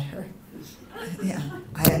 enough about her. Yeah,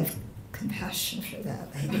 I have compassion for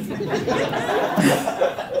that lady.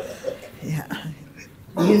 Yeah.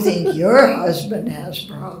 You think your husband has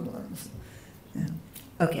problems. Yeah.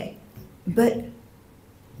 Okay, but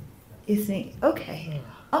you think, okay,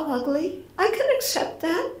 I'm ugly. I can accept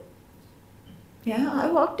that. Yeah,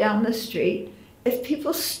 I walk down the street. If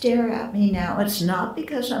people stare at me now, it's not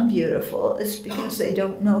because I'm beautiful. It's because they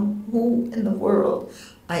don't know who in the world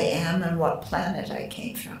I am and what planet I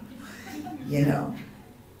came from.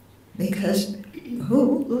 Because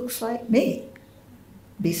who looks like me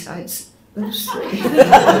besides those 3?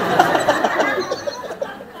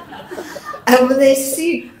 And when they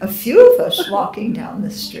see a few of us walking down the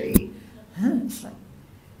street, it's like,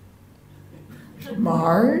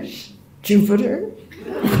 Mars? Jupiter?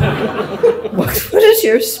 What does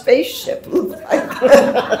your spaceship look like?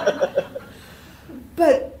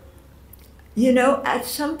 But, you know, at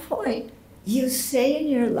some point, you say in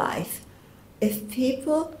your life, if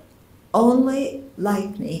people only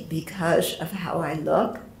like me because of how I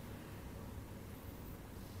look,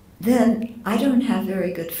 then I don't have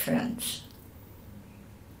very good friends.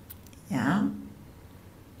 Yeah?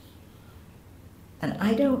 And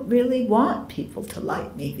I don't really want people to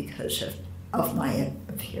like me because of my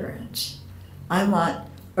appearance. I want,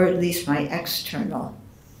 or at least my external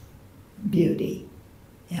beauty.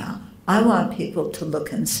 Yeah? I want people to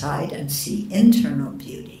look inside and see internal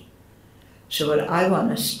beauty. So what I want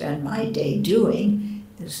to spend my day doing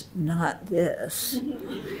is not this,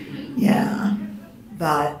 yeah,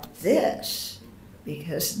 but this,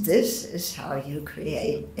 because this is how you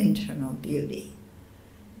create internal beauty.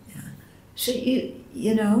 Yeah. So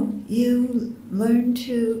you know, you learn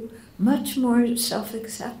to much more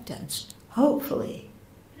self-acceptance, hopefully.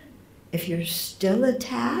 If you're still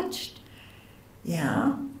attached,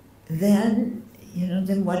 yeah, then, you know,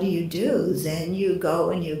 then what do? Then you go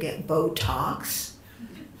and you get Botox,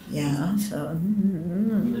 yeah, so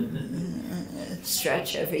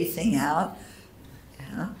stretch everything out,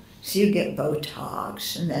 yeah. So you get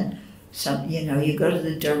Botox, and then some, you know, you go to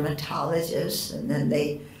the dermatologist, and then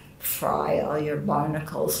they fry all your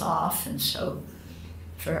barnacles off, and so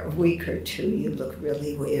for a week or two you look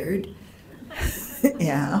really weird,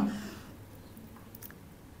 yeah.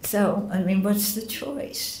 So, I mean, what's the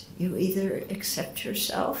choice? You either accept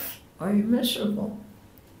yourself or you're miserable.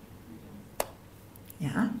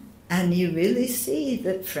 Yeah? And you really see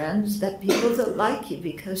that friends, that people that like you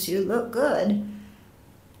because you look good,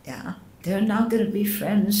 yeah, they're not going to be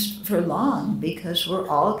friends for long because we're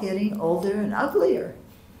all getting older and uglier.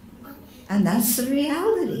 And that's the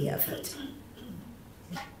reality of it.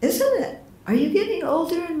 Isn't it? Are you getting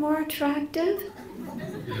older and more attractive?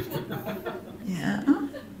 Yeah.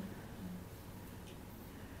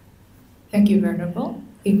 Thank you, Venerable.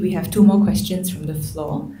 I think we have 2 more questions from the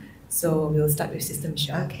floor. So we'll start with Sister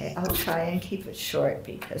Michelle. Okay, I'll try and keep it short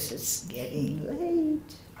because it's getting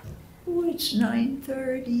late. Oh, it's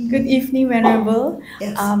 9:30. Good evening, Venerable.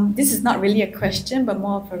 Yes. This is not really a question, but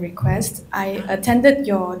more of a request. I attended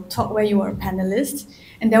your talk where you were a panelist,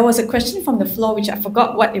 and there was a question from the floor which I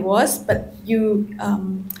forgot what it was, but you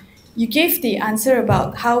gave the answer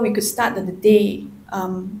about how we could start the day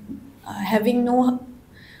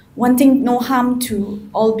wanting no harm to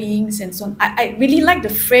all beings and so on. I really like the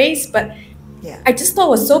phrase, but Yeah. I just thought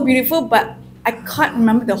it was so beautiful, but I can't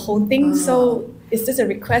remember the whole thing. So is this a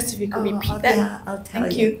request if you could repeat that? Yeah, I'll tell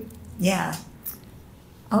Thank you. Yeah.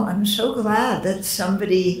 Oh, I'm so glad that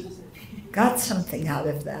somebody got something out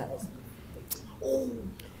of that.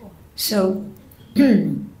 So,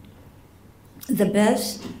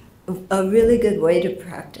 a really good way to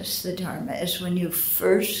practice the Dharma is when you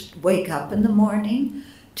first wake up in the morning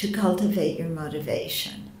to cultivate your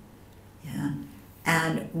motivation. Yeah.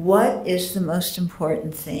 And what is the most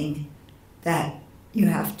important thing that you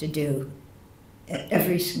have to do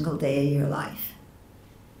every single day of your life?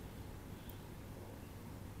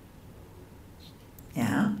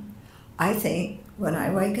 Yeah. I think when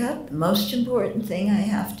I wake up, the most important thing I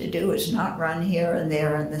have to do is not run here and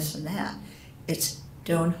there and this and that. It's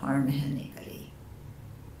don't harm anybody.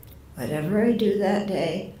 Whatever I do that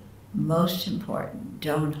day, most important,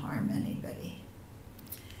 don't harm anybody.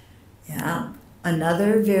 Yeah.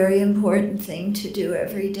 Another very important thing to do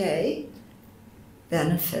every day,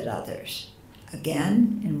 benefit others.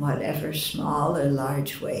 Again, in whatever small or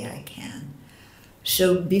large way I can.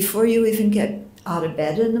 So before you even get out of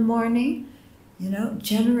bed in the morning, you know,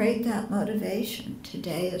 generate that motivation.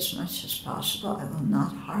 Today, as much as possible, I will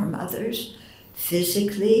not harm others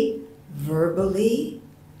physically, verbally,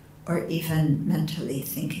 or even mentally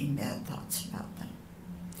thinking bad thoughts about them.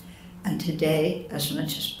 And today, as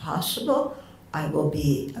much as possible, I will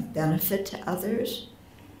be a benefit to others.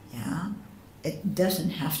 Yeah. It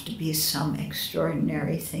doesn't have to be some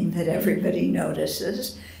extraordinary thing that everybody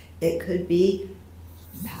notices. It could be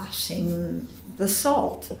passing the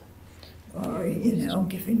salt, or, you know,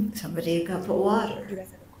 giving somebody a cup of water. You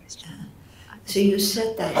guys have a question? So you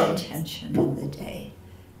set that intention in the day,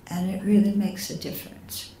 and it really makes a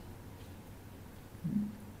difference.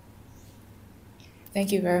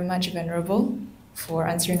 Thank you very much, Venerable, for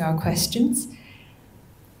answering our questions.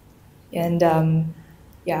 And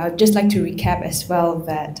yeah, I'd just like to recap as well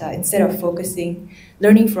that instead of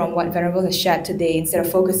learning from what Venerable has shared today, instead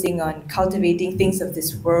of focusing on cultivating things of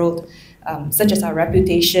this world, such as our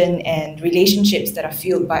reputation and relationships that are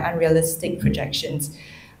fueled by unrealistic projections,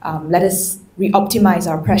 Let us re-optimize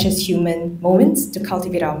our precious human moments to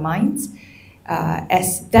cultivate our minds,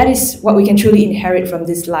 as that is what we can truly inherit from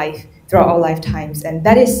this life throughout our lifetimes. And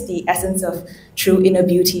that is the essence of true inner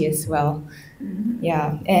beauty as well.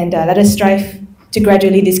 Yeah, and let us strive to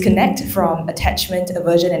gradually disconnect from attachment,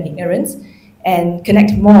 aversion, and ignorance, and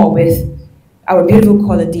connect more with our beautiful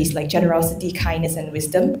qualities like generosity, kindness, and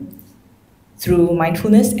wisdom through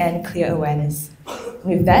mindfulness and clear awareness.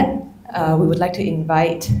 With that, we would like to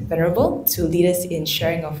invite Venerable to lead us in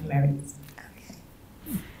sharing of merits.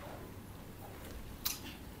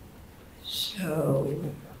 So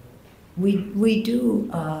we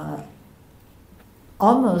do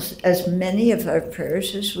almost as many of our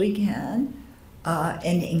prayers as we can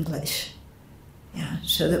in English, yeah,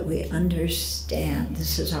 so that we understand.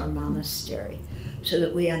 This is our monastery, so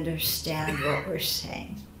that we understand what we're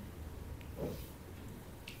saying.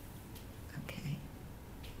 Okay.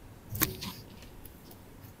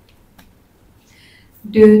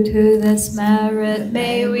 Due to this merit,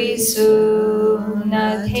 may we soon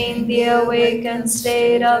attain the awakened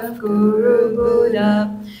state of Guru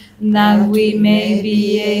Buddha, that we may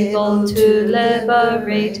be able to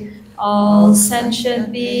liberate all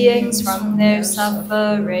sentient beings from their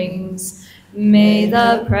sufferings. May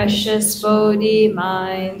the precious Bodhi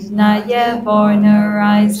mind, not yet born,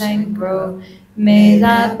 arise and grow. May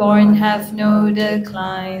that born have no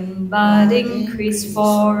decline, but increase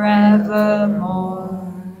forevermore.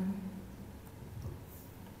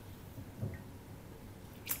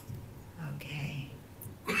 Okay.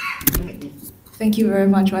 Thank you very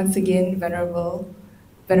much once again, Venerable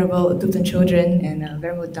Thubten Chodron and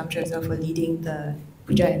Venerable Damtra for leading the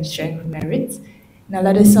puja and sharing of merits. Now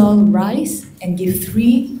let us all rise and give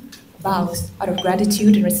 3 bows out of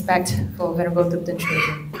gratitude and respect for Venerable Thubten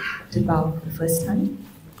Chodron. To bow for the first time.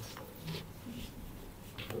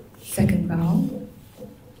 Second bow.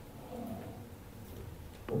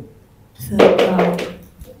 Third bow.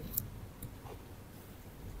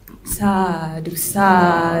 Sadhu,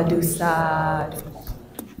 sadhu, sadhu.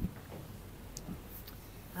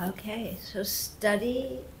 Okay, so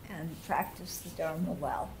study and practice the Dharma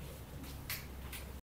well.